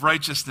 acts of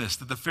righteousness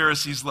that the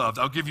Pharisees loved.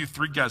 I'll give you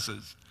 3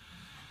 guesses.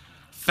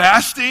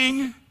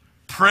 Fasting,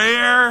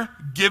 prayer,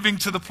 giving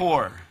to the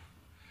poor.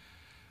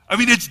 I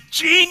mean, it's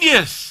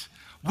genius.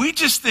 We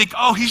just think,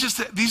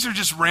 these are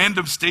just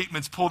random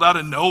statements pulled out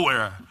of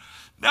nowhere.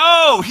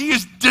 No, he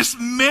is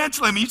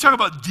dismantling. I mean, you talk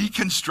about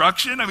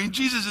deconstruction. I mean,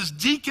 Jesus is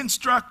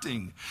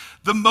deconstructing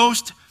the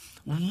most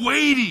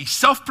weighty,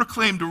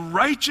 self-proclaimed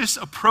righteous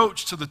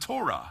approach to the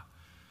Torah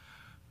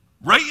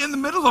right in the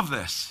middle of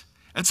this.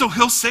 And so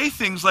he'll say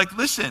things like,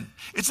 listen,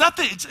 it's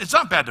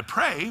not bad to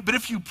pray, but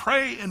if you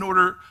pray in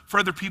order for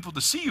other people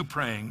to see you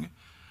praying,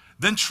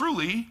 then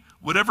truly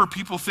whatever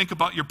people think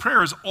about your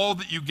prayer is all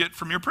that you get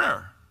from your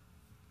prayer.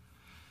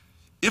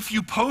 If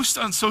you post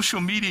on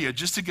social media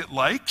just to get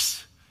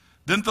likes,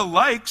 then the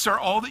likes are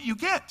all that you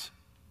get.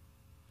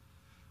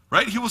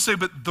 Right? He will say,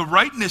 but the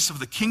rightness of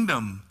the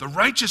kingdom, the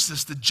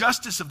righteousness, the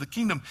justice of the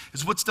kingdom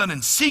is what's done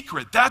in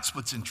secret. That's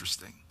what's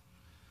interesting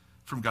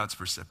from God's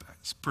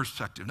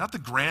perspective, not the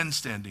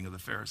grandstanding of the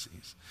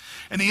Pharisees.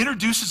 And he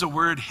introduces a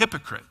word,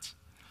 hypocrite.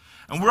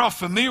 And we're all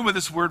familiar with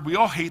this word. We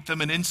all hate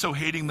them, and in so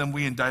hating them,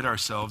 we indict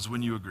ourselves.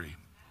 Wouldn't you agree?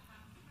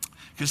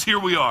 Because here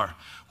we are.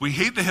 We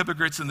hate the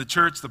hypocrites in the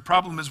church. The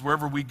problem is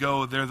wherever we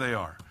go, there they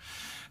are.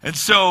 And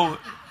so,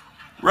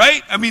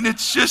 right? I mean,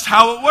 it's just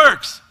how it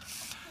works.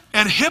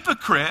 And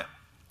hypocrite,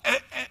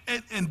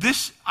 and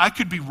this, I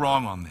could be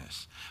wrong on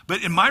this,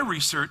 but in my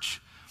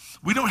research,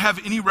 we don't have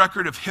any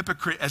record of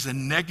hypocrite as a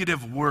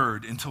negative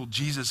word until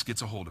Jesus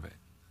gets a hold of it.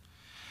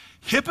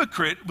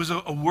 Hypocrite was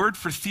a word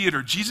for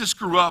theater. Jesus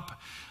grew up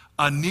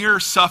near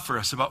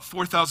Sepphoris, about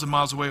 4,000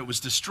 miles away. It was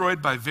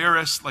destroyed by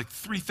Varus. Like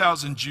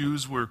 3,000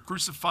 Jews were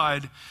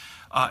crucified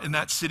in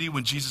that city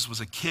when Jesus was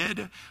a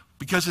kid.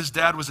 Because his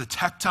dad was a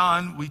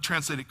tekton, we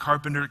translate it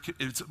carpenter,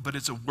 but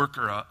it's a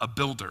worker, a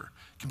builder.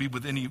 It can be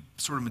with any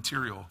sort of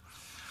material.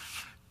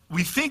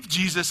 We think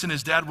Jesus and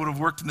his dad would have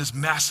worked in this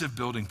massive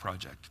building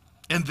project.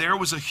 And there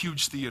was a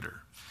huge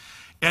theater.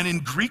 And in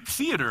Greek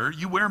theater,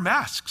 you wear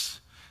masks.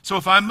 So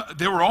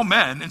they were all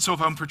men, and so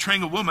if I'm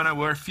portraying a woman, I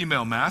wear a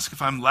female mask.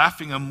 If I'm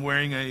laughing, I'm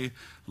wearing a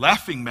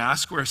laughing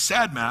mask or a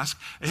sad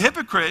mask. A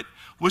hypocrite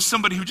was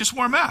somebody who just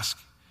wore a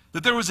mask.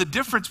 That there was a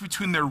difference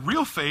between their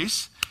real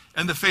face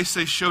and the face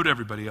they showed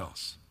everybody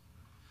else.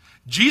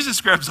 Jesus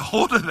grabs a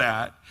hold of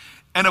that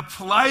and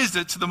applies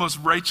it to the most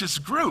righteous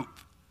group.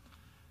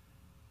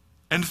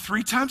 And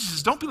 3 times he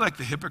says, don't be like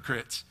the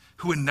hypocrites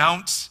who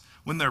announce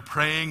when they're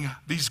praying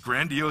these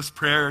grandiose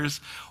prayers,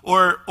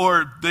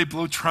 or they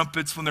blow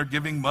trumpets when they're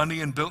giving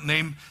money and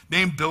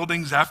name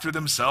buildings after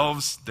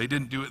themselves. They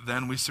didn't do it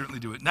then, we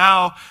certainly do it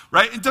now,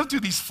 right? And don't do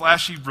these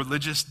flashy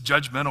religious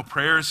judgmental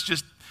prayers.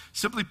 Just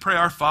simply pray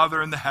our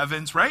Father in the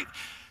heavens, right?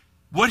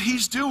 What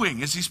he's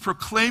doing is he's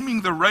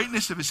proclaiming the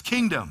rightness of his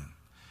kingdom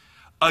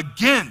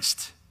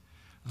against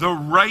the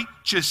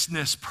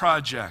righteousness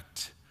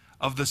project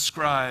of the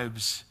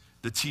scribes,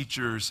 the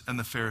teachers, and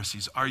the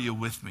Pharisees. Are you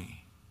with me?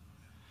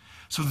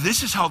 So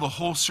this is how the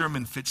whole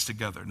sermon fits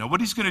together. Now,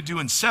 what he's going to do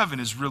in 7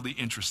 is really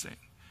interesting.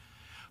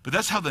 But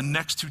that's how the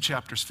next 2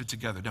 chapters fit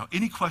together. Now,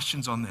 any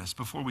questions on this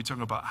before we talk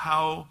about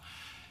how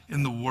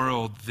in the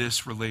world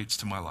this relates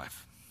to my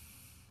life?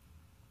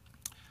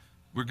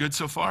 We're good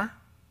so far?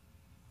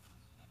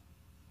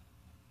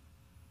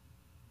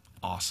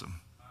 Awesome.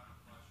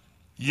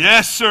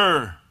 Yes,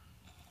 sir.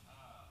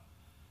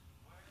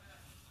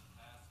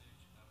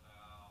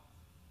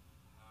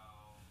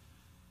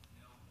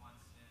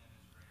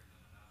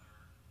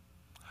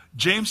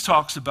 James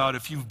talks about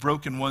if you've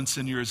broken one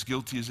sin, you're as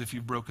guilty as if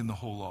you've broken the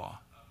whole law.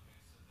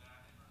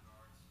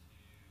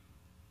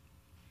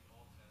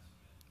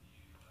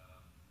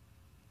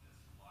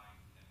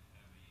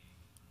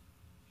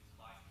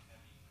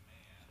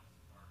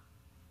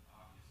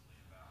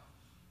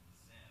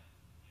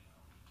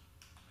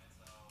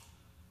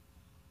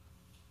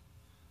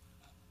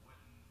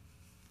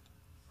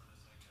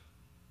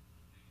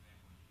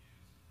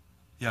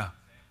 Yeah.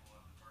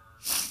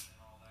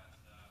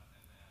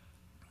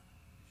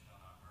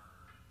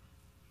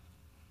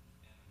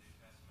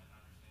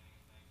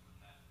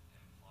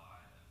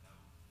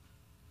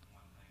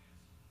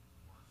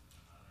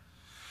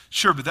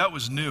 Sure, but that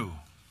was new.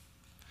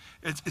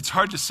 It's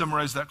hard to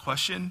summarize that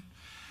question.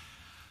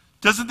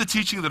 Doesn't the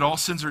teaching that all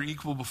sins are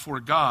equal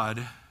before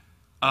God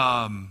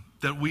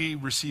that we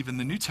receive in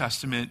the New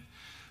Testament,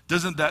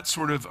 doesn't that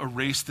sort of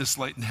erase this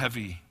light and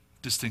heavy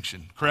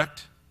distinction,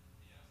 correct?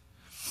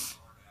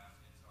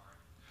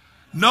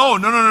 No.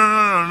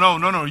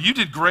 You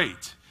did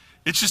great.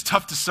 It's just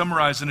tough to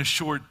summarize in a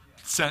short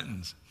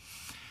sentence.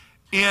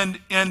 And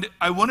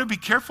I want to be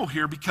careful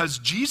here because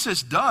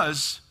Jesus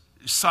does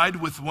side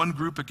with one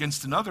group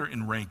against another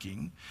in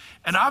ranking.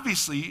 And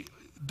obviously,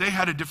 they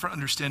had a different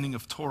understanding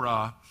of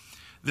Torah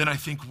than I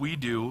think we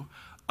do.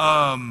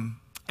 And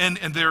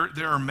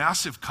there are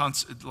massive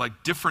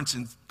difference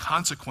in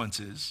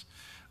consequences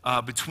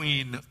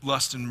between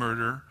lust and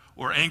murder,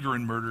 or anger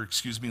and murder,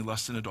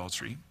 lust and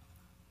adultery.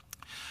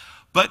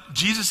 But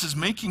Jesus is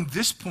making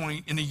this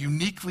point in a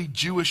uniquely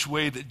Jewish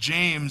way that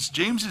James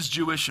is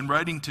Jewish and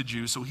writing to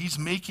Jews, so he's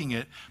making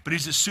it, but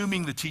he's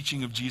assuming the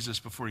teaching of Jesus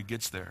before he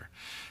gets there.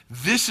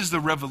 This is the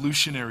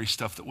revolutionary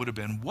stuff that would have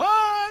been,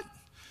 what?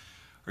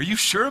 Are you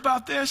sure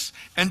about this?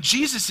 And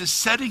Jesus is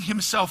setting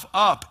himself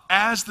up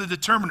as the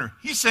determiner.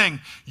 He's saying,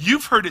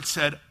 you've heard it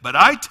said, but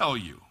I tell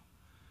you.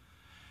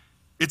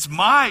 It's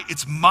my,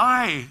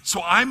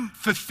 so I'm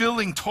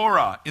fulfilling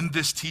Torah in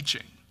this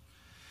teaching.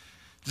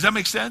 Does that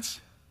make sense?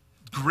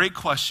 Great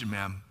question,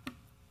 ma'am.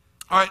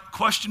 All right,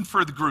 question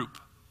for the group.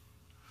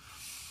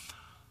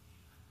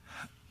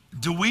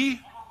 Do we?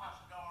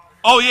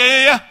 Oh,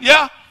 yeah. I can't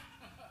remember,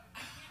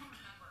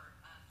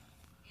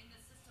 in the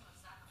system of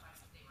sacrifice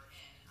that they were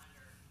in,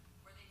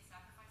 were they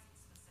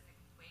sacrificing specific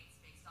weights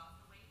based off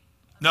the weight?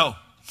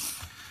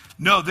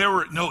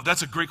 No,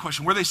 that's a great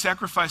question. Were they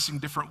sacrificing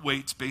different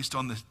weights based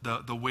on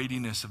the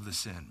weightiness of the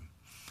sin?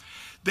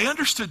 They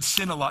understood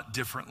sin a lot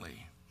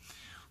differently.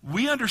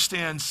 We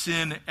understand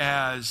sin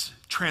as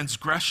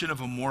transgression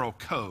of a moral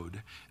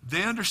code.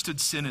 They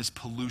understood sin as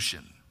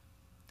pollution.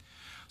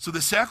 So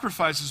the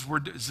sacrifices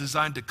were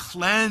designed to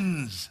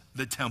cleanse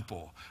the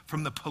temple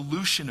from the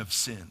pollution of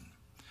sin.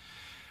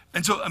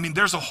 And so,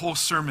 there's a whole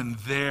sermon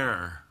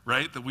there,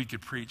 right, that we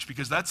could preach,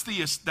 because that's the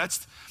use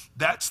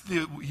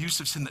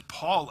of sin that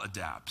Paul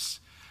adapts.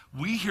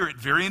 We hear it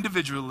very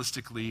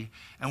individualistically,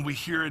 and we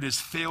hear it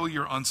as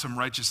failure on some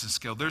righteousness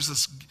scale. There's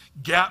this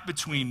gap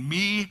between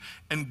me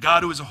and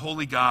God, who is a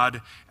holy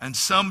God, and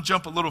some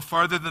jump a little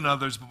farther than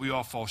others, but we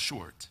all fall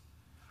short.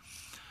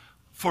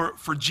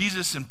 for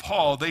Jesus and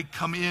Paul, they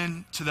come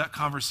into that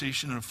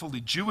conversation in a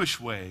fully Jewish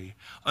way,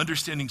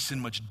 understanding sin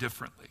much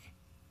differently.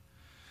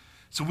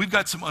 So we've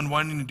got some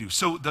unwinding to do.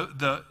 So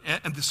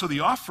the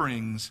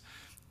offerings,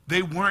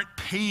 they weren't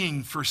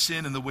paying for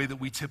sin in the way that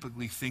we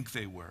typically think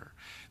they were.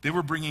 They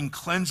were bringing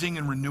cleansing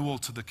and renewal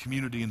to the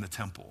community in the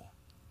temple.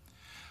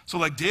 So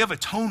like Day of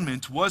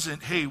Atonement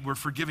wasn't, hey, we're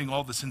forgiving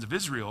all the sins of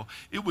Israel.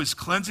 It was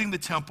cleansing the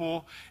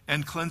temple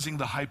and cleansing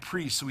the high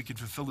priest so he could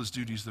fulfill his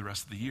duties the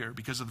rest of the year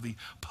because of the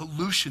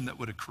pollution that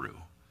would accrue.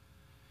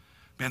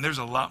 Man, there's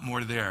a lot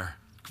more there.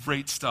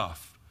 Great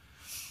stuff.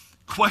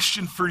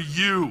 Question for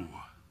you.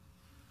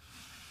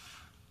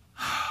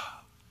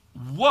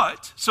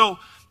 What? So,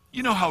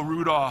 you know how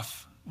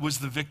Rudolph was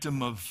the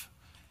victim of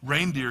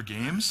reindeer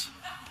games?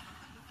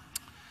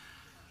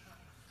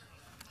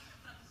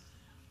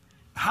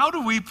 How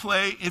do we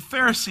play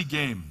Pharisee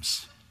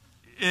games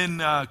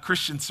in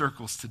Christian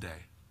circles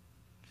today?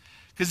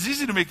 Because it's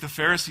easy to make the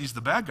Pharisees the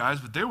bad guys,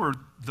 but they were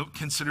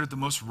considered the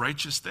most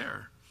righteous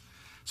there.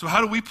 So how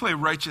do we play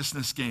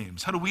righteousness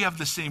games? How do we have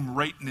the same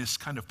rightness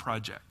kind of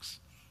projects?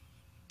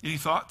 Any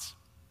thoughts?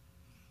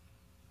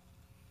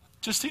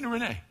 Justina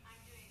Renee. I'm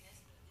doing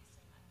this, but at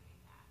least I'm not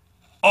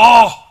doing that.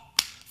 Oh,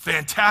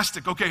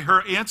 fantastic. Okay,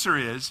 her answer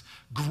is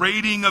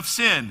grading of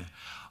sin.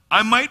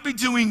 I might be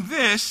doing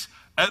this,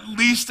 at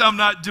least I'm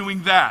not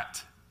doing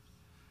that.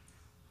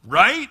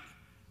 Right?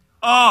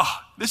 Oh,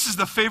 this is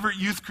the favorite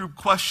youth group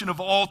question of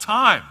all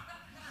time.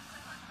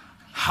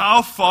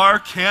 How far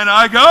can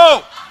I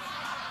go?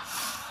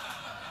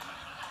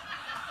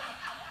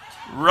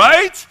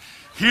 Right?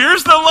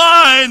 Here's the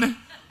line.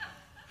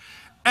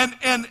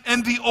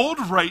 And the old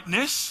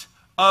rightness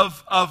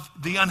of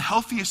the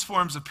unhealthiest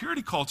forms of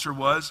purity culture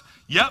was,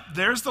 yep,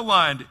 there's the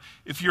line.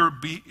 If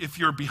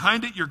you're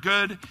behind it, you're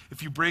good.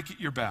 If you break it,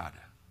 you're bad.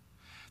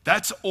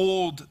 That's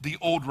the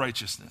old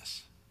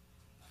righteousness.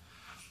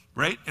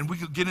 Right? And we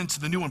could get into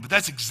the new one, but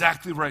that's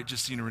exactly right,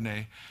 Justina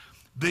Renee.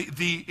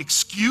 The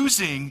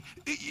excusing,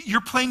 you're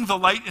playing the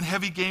light and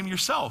heavy game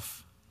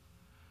yourself.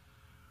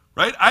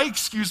 Right? I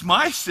excuse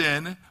my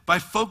sin by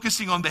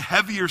focusing on the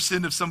heavier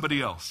sin of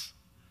somebody else.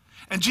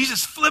 And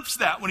Jesus flips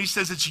that when he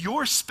says it's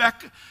your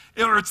speck,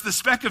 or it's the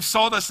speck of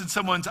sawdust in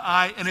someone's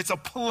eye, and it's a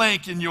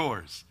plank in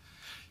yours.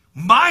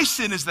 My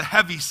sin is the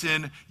heavy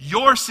sin,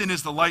 your sin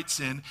is the light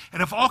sin,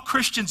 and if all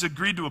Christians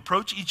agreed to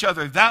approach each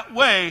other that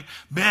way,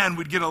 man,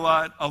 we'd get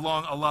along a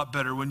lot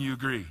better, wouldn't you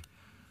agree?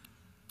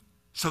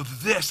 So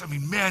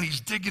man, he's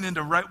digging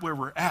into right where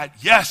we're at.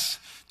 Yes,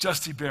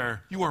 Justy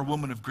Bear, you are a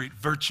woman of great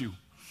virtue.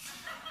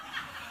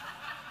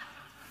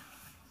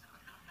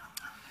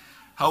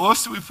 How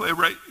else do we play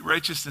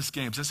righteousness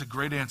games? That's a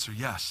great answer,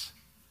 yes.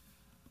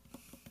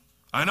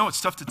 I know it's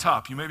tough to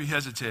top. You may be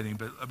hesitating,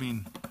 but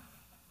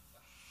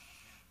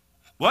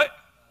what?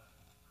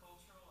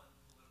 Cultural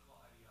and political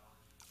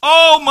ideologies.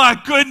 Oh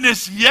my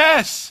goodness,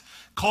 yes!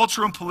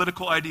 Cultural and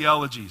political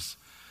ideologies.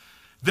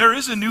 There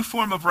is a new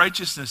form of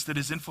righteousness that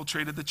has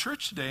infiltrated the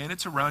church today, and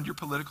it's around your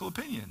political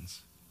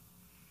opinions.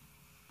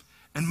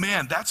 And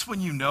man, that's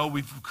when you know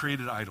we've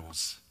created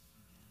idols.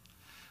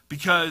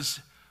 Because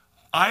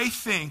I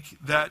think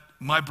that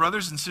my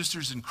brothers and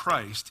sisters in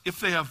Christ, if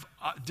they have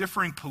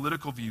differing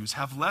political views,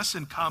 have less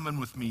in common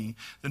with me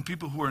than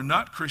people who are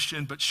not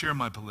Christian but share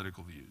my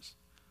political views.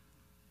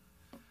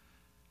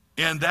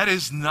 And that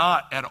is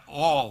not at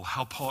all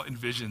how Paul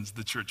envisions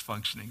the church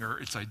functioning or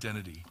its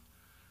identity.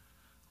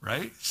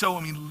 Right? So,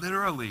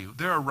 literally,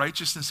 there are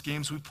righteousness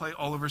games we play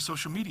all over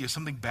social media.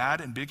 Something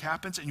bad and big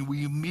happens, and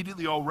we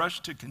immediately all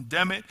rush to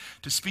condemn it,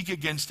 to speak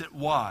against it.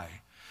 Why?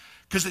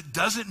 Because it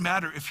doesn't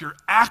matter if you're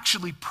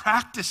actually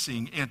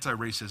practicing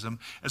anti-racism.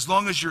 As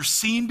long as you're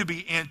seen to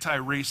be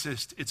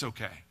anti-racist, it's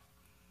okay.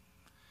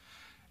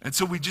 And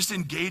so we just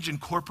engage in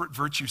corporate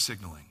virtue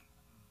signaling.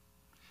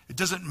 It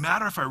doesn't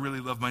matter if I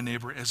really love my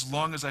neighbor as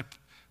long as I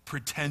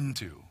pretend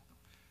to.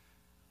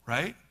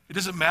 Right? It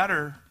doesn't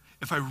matter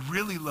if I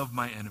really love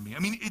my enemy.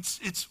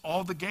 It's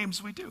all the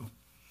games we do.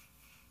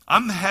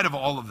 I'm the head of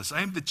all of this.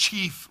 I am the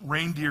chief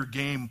reindeer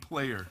game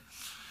player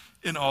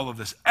in all of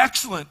this.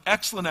 Excellent,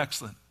 excellent,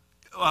 excellent.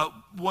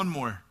 One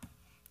more.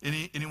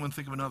 Anyone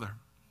think of another?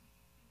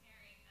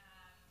 Comparing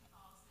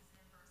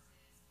Catholicism versus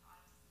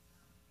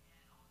Protestantism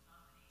and all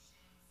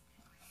denominations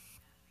and ranking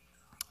them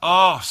based on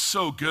Oh,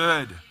 so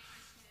good. Christian,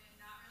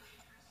 not really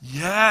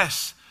Christian.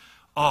 Yes.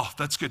 Oh,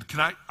 that's good.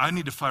 I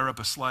need to fire up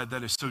a slide.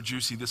 That is so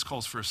juicy. This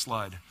calls for a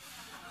slide.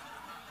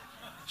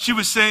 She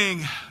was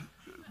saying,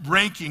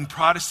 ranking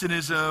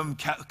Protestantism,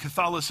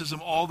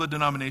 Catholicism, all the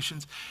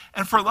denominations.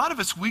 And for a lot of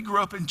us, we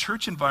grew up in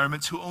church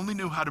environments who only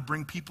knew how to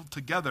bring people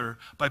together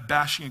by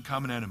bashing a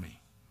common enemy.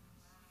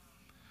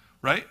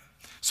 Right?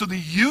 So the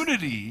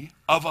unity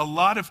of a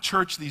lot of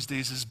church these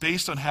days is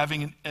based on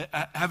having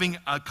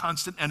a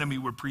constant enemy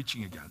we're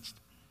preaching against.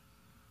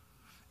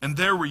 And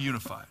there we're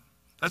unified.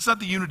 That's not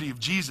the unity of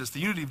Jesus. The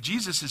unity of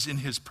Jesus is in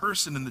his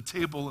person and the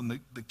table and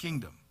the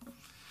kingdom.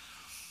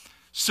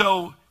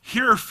 So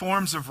here are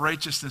forms of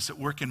righteousness at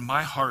work in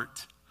my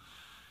heart.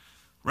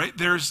 Right?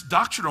 There's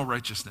doctrinal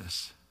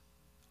righteousness.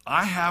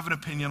 I have an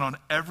opinion on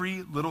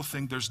every little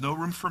thing. There's no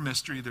room for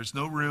mystery. There's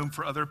no room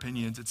for other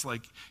opinions. It's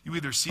like you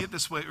either see it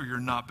this way or you're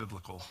not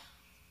biblical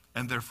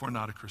and therefore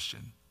not a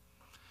Christian.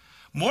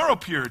 Moral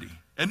purity.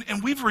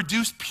 And we've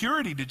reduced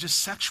purity to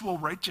just sexual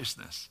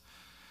righteousness.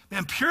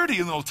 Man, purity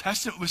in the Old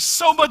Testament was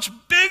so much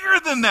bigger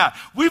than that.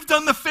 We've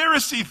done the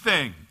Pharisee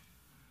thing.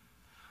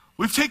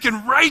 We've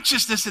taken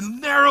righteousness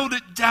and narrowed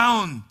it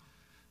down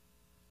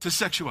to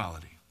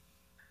sexuality.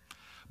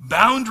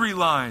 Boundary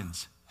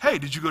lines. Hey,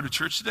 did you go to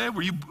church today?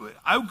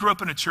 I grew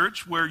up in a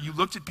church where you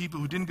looked at people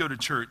who didn't go to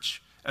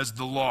church as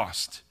the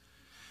lost.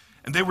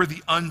 And they were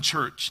the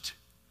unchurched,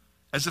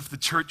 as if the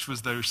church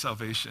was their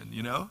salvation,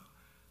 you know?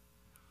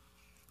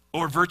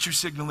 Or virtue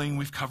signaling,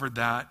 we've covered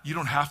that. You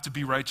don't have to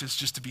be righteous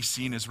just to be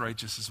seen as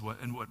righteous is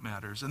what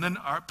matters. And then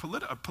our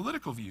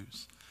political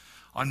views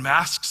on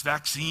masks,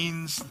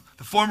 vaccines,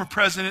 the former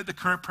president, the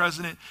current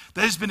president,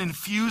 that has been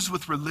infused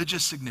with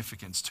religious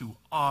significance to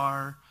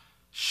our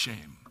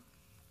shame.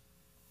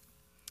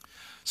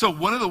 So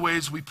one of the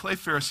ways we play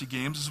Pharisee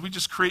games is we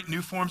just create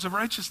new forms of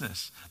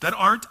righteousness that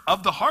aren't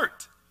of the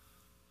heart.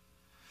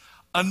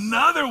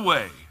 Another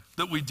way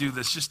that we do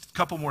this, just a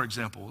couple more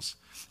examples,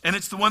 and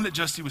it's the one that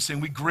Justy was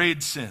saying, we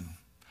grade sin.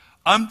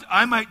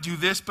 I might do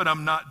this, but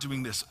I'm not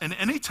doing this. And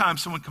anytime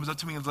someone comes up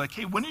to me and is like,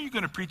 hey, when are you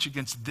going to preach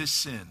against this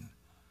sin?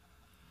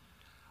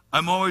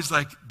 I'm always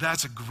like,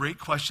 that's a great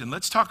question.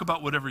 Let's talk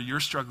about whatever you're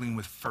struggling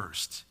with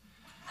first.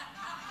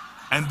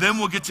 And then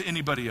we'll get to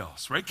anybody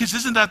else, right? Because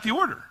isn't that the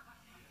order?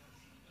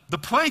 The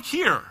plank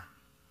here.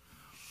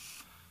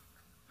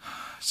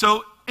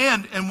 So,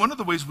 and one of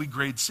the ways we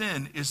grade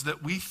sin is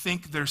that we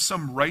think there's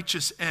some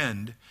righteous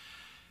end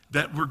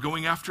that we're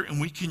going after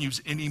and we can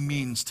use any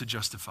means to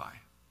justify.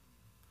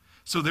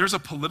 So there's a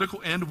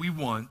political end we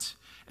want,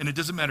 and it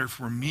doesn't matter if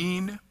we're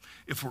mean,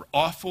 if we're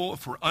awful,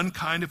 if we're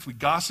unkind, if we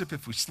gossip,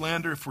 if we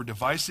slander, if we're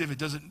divisive.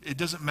 It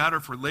doesn't matter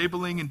if we're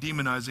labeling and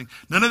demonizing.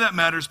 None of that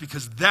matters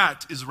because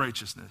that is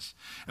righteousness.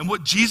 And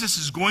what Jesus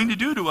is going to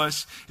do to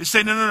us is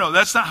say, no,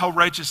 that's not how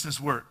righteousness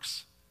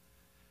works.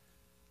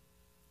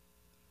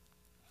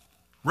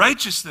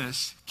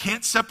 Righteousness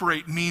can't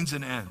separate means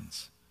and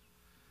ends.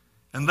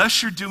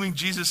 Unless you're doing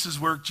Jesus'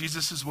 work,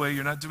 Jesus' way,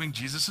 you're not doing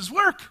Jesus'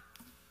 work.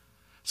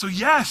 So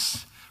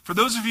yes, for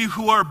those of you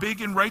who are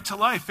big and right to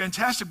life,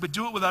 fantastic, but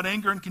do it without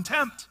anger and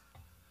contempt.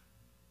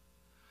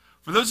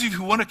 For those of you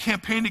who want to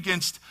campaign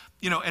against,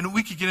 and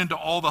we could get into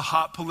all the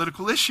hot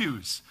political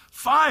issues,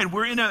 fine,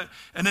 we're in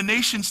a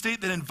nation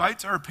state that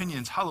invites our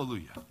opinions,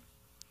 hallelujah.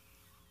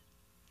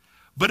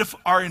 But if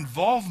our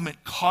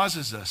involvement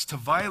causes us to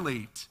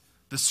violate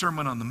the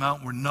Sermon on the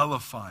Mount, we're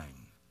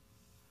nullifying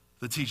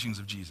the teachings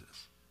of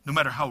Jesus, no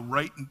matter how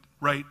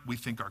right we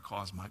think our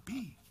cause might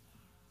be.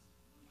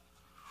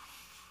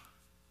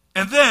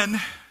 And then,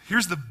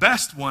 here's the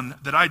best one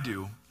that I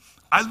do.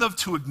 I love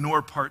to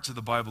ignore parts of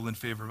the Bible in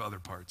favor of other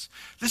parts.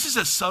 This is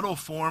a subtle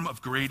form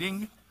of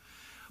grading,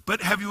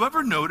 but have you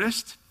ever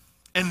noticed,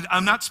 and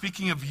I'm not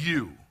speaking of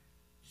you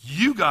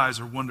guys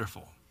are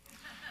wonderful.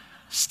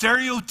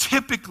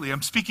 Stereotypically,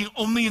 I'm speaking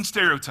only in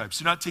stereotypes,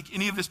 do not take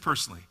any of this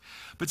personally,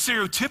 but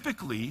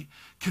stereotypically,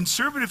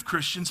 conservative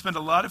Christians spend a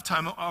lot of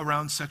time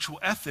around sexual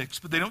ethics,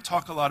 but they don't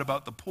talk a lot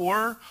about the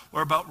poor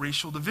or about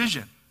racial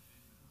division.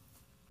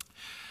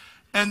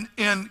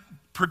 And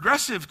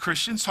progressive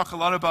Christians talk a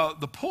lot about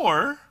the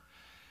poor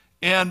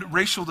and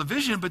racial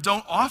division, but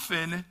don't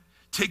often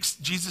take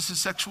Jesus'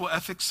 sexual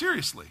ethics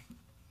seriously.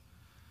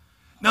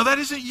 Now, that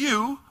isn't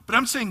you, but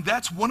I'm saying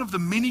that's one of the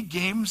many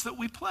games that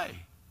we play.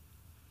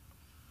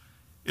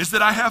 Is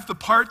that I have the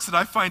parts that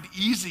I find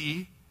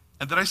easy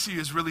and that I see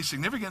as really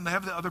significant, and I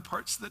have the other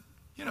parts that,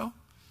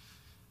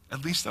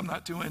 at least I'm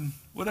not doing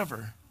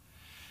whatever.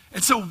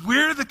 And so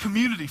we're the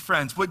community,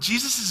 friends. What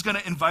Jesus is going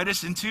to invite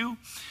us into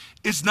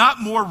is not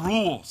more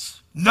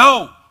rules.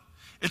 No.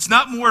 It's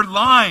not more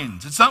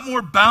lines. It's not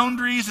more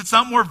boundaries. It's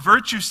not more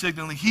virtue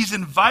signaling. He's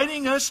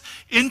inviting us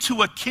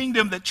into a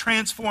kingdom that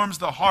transforms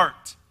the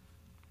heart.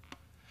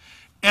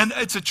 And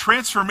it's a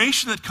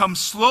transformation that comes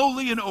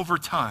slowly and over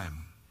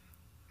time.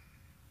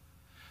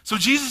 So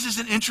Jesus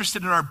isn't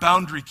interested in our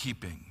boundary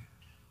keeping.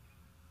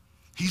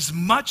 He's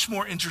much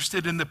more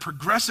interested in the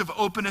progressive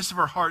openness of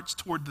our hearts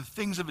toward the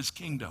things of his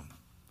kingdom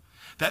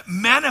that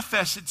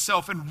manifests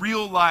itself in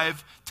real,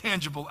 live,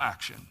 tangible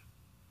action.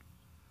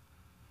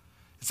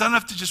 It's not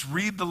enough to just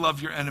read the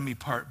love your enemy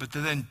part, but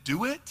to then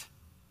do it.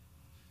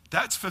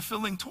 That's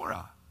fulfilling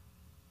Torah.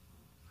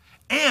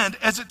 And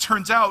as it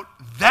turns out,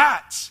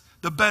 that's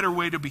the better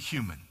way to be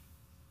human.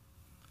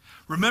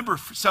 Remember,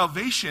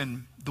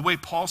 salvation, the way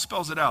Paul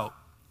spells it out,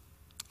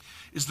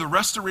 is the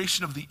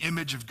restoration of the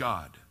image of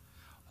God.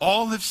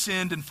 All have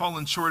sinned and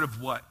fallen short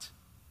of what?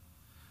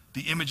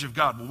 The image of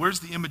God. Well, where's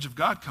the image of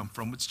God come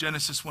from? It's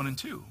Genesis 1 and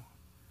 2.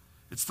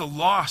 It's the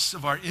loss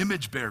of our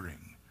image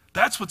bearing.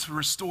 That's what's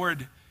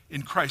restored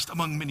in Christ,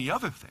 among many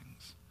other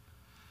things.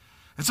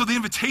 And so the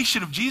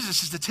invitation of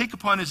Jesus is to take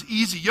upon his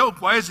easy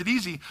yoke. Why is it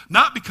easy?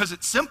 Not because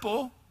it's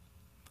simple,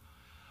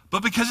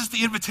 but because it's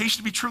the invitation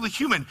to be truly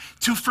human.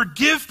 To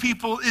forgive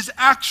people is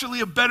actually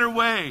a better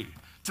way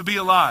to be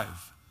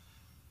alive.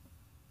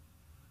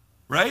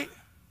 right?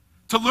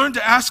 To learn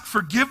to ask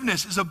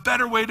forgiveness is a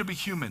better way to be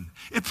human.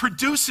 It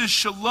produces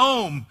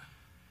shalom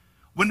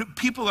when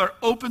people are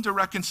open to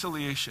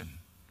reconciliation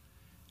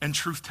and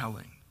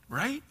truth-telling,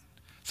 right?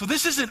 So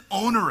this isn't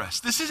onerous.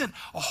 This isn't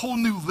a whole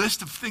new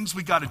list of things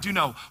we got to do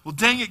now. Well,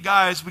 dang it,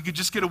 guys, we could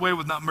just get away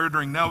with not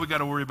murdering. Now we got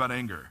to worry about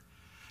anger.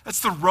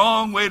 That's the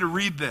wrong way to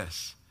read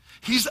this.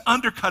 He's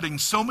undercutting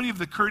so many of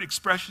the current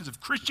expressions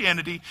of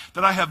Christianity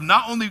that I have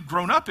not only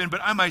grown up in, but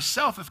I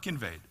myself have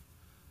conveyed.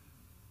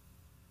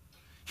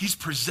 He's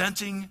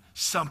presenting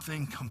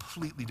something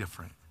completely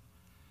different.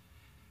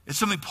 It's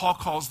something Paul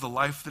calls the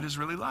life that is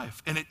really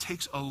life. And it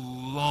takes a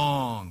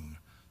long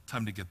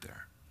time to get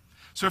there.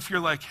 So if you're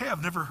like, hey,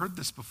 I've never heard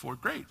this before,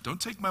 great. Don't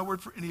take my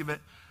word for any of it.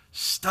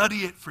 Study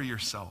it for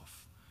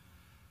yourself.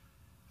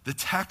 The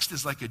text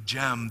is like a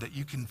gem that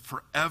you can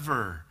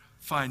forever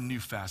find new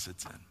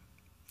facets in.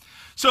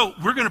 So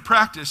we're going to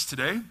practice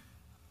today.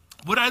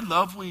 What I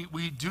love,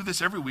 we do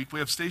this every week. We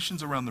have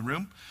stations around the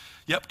room.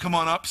 Yep, come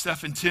on up,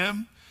 Steph and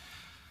Tim.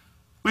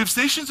 We have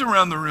stations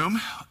around the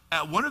room.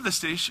 At one of the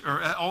stations,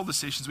 or at all the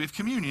stations, we have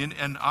communion,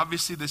 and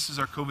obviously this is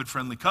our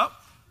COVID-friendly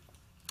cup.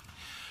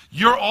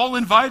 You're all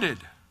invited.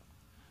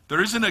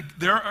 There isn't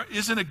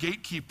a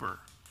gatekeeper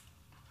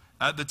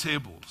at the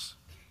tables.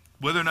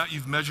 Whether or not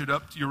you've measured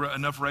up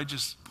enough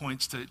righteous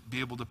points to be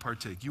able to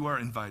partake, you are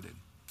invited.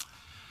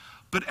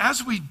 But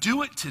as we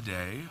do it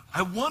today,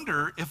 I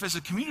wonder if as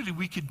a community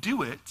we could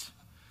do it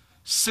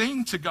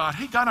saying to God,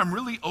 hey, God, I'm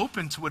really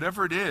open to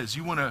whatever it is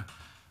you want to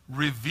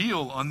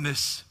reveal on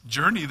this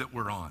journey that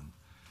we're on.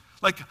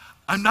 Like,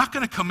 I'm not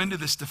going to come into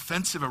this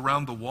defensive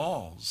around the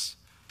walls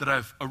that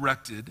I've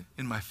erected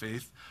in my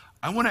faith.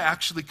 I want to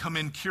actually come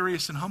in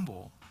curious and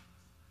humble.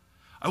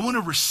 I want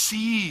to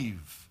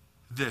receive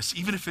this,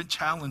 even if it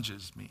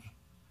challenges me,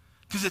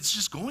 because it's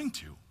just going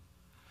to.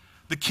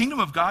 The kingdom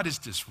of God is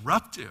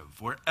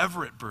disruptive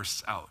wherever it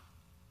bursts out.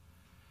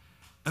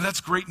 And that's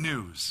great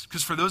news,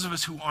 because for those of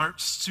us who aren't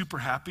super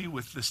happy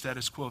with the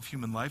status quo of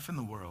human life in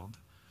the world,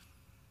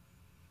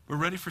 we're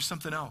ready for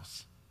something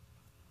else.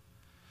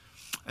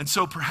 And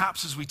so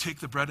perhaps as we take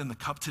the bread and the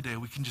cup today,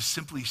 we can just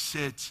simply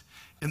sit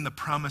in the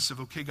promise of,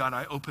 okay, God,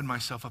 I open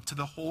myself up to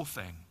the whole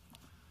thing,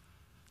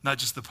 not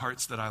just the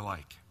parts that I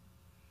like.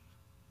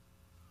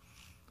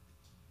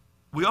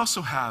 We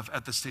also have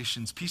at the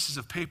stations pieces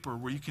of paper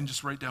where you can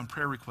just write down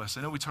prayer requests.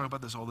 I know we talk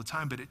about this all the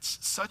time, but it's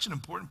such an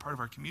important part of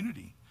our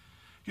community.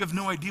 You have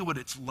no idea what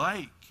it's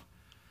like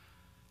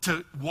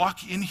to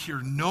walk in here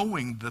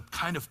knowing the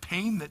kind of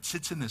pain that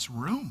sits in this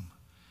room.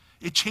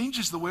 It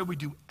changes the way we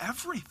do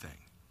everything.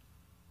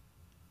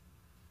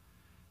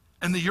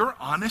 And your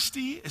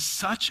honesty is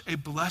such a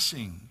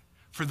blessing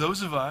for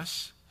those of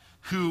us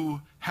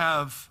who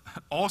have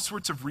all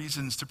sorts of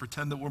reasons to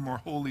pretend that we're more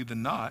holy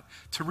than not,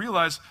 to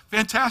realize,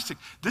 fantastic,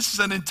 this is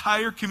an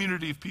entire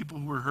community of people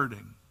who are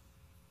hurting.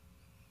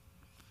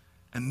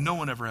 And no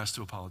one ever has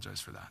to apologize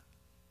for that.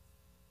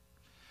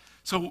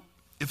 So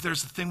if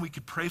there's a thing we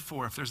could pray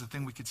for, if there's a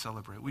thing we could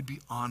celebrate, we'd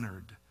be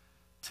honored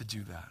to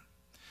do that.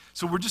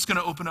 So we're just going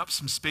to open up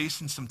some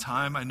space and some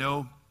time. I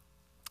know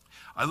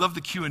I love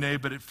the Q&A,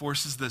 but it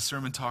forces the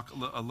sermon talk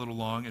a little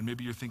long, and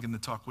maybe you're thinking the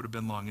talk would have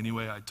been long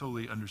anyway. I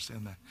totally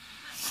understand that.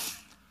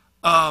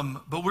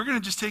 But we're going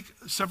to just take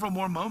several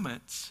more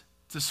moments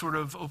to sort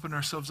of open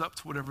ourselves up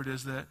to whatever it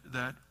is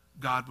that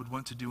God would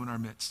want to do in our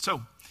midst.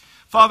 So,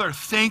 Father,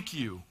 thank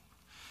you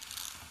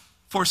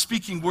for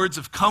speaking words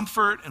of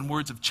comfort and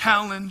words of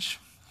challenge.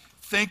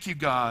 Thank you,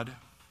 God,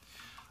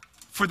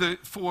 for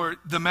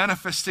the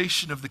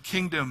manifestation of the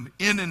kingdom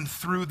in and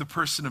through the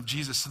person of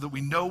Jesus, so that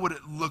we know what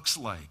it looks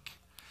like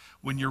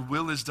when your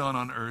will is done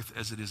on earth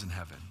as it is in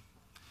heaven.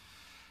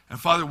 And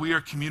Father, we are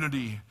a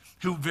community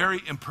who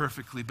very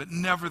imperfectly, but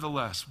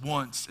nevertheless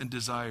wants and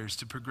desires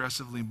to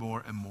progressively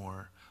more and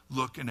more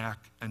look and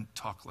act and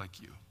talk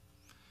like you.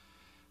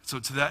 So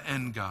to that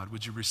end, God,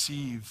 would you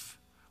receive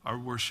our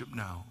worship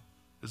now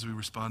as we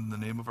respond in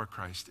the name of our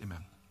Christ?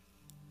 Amen.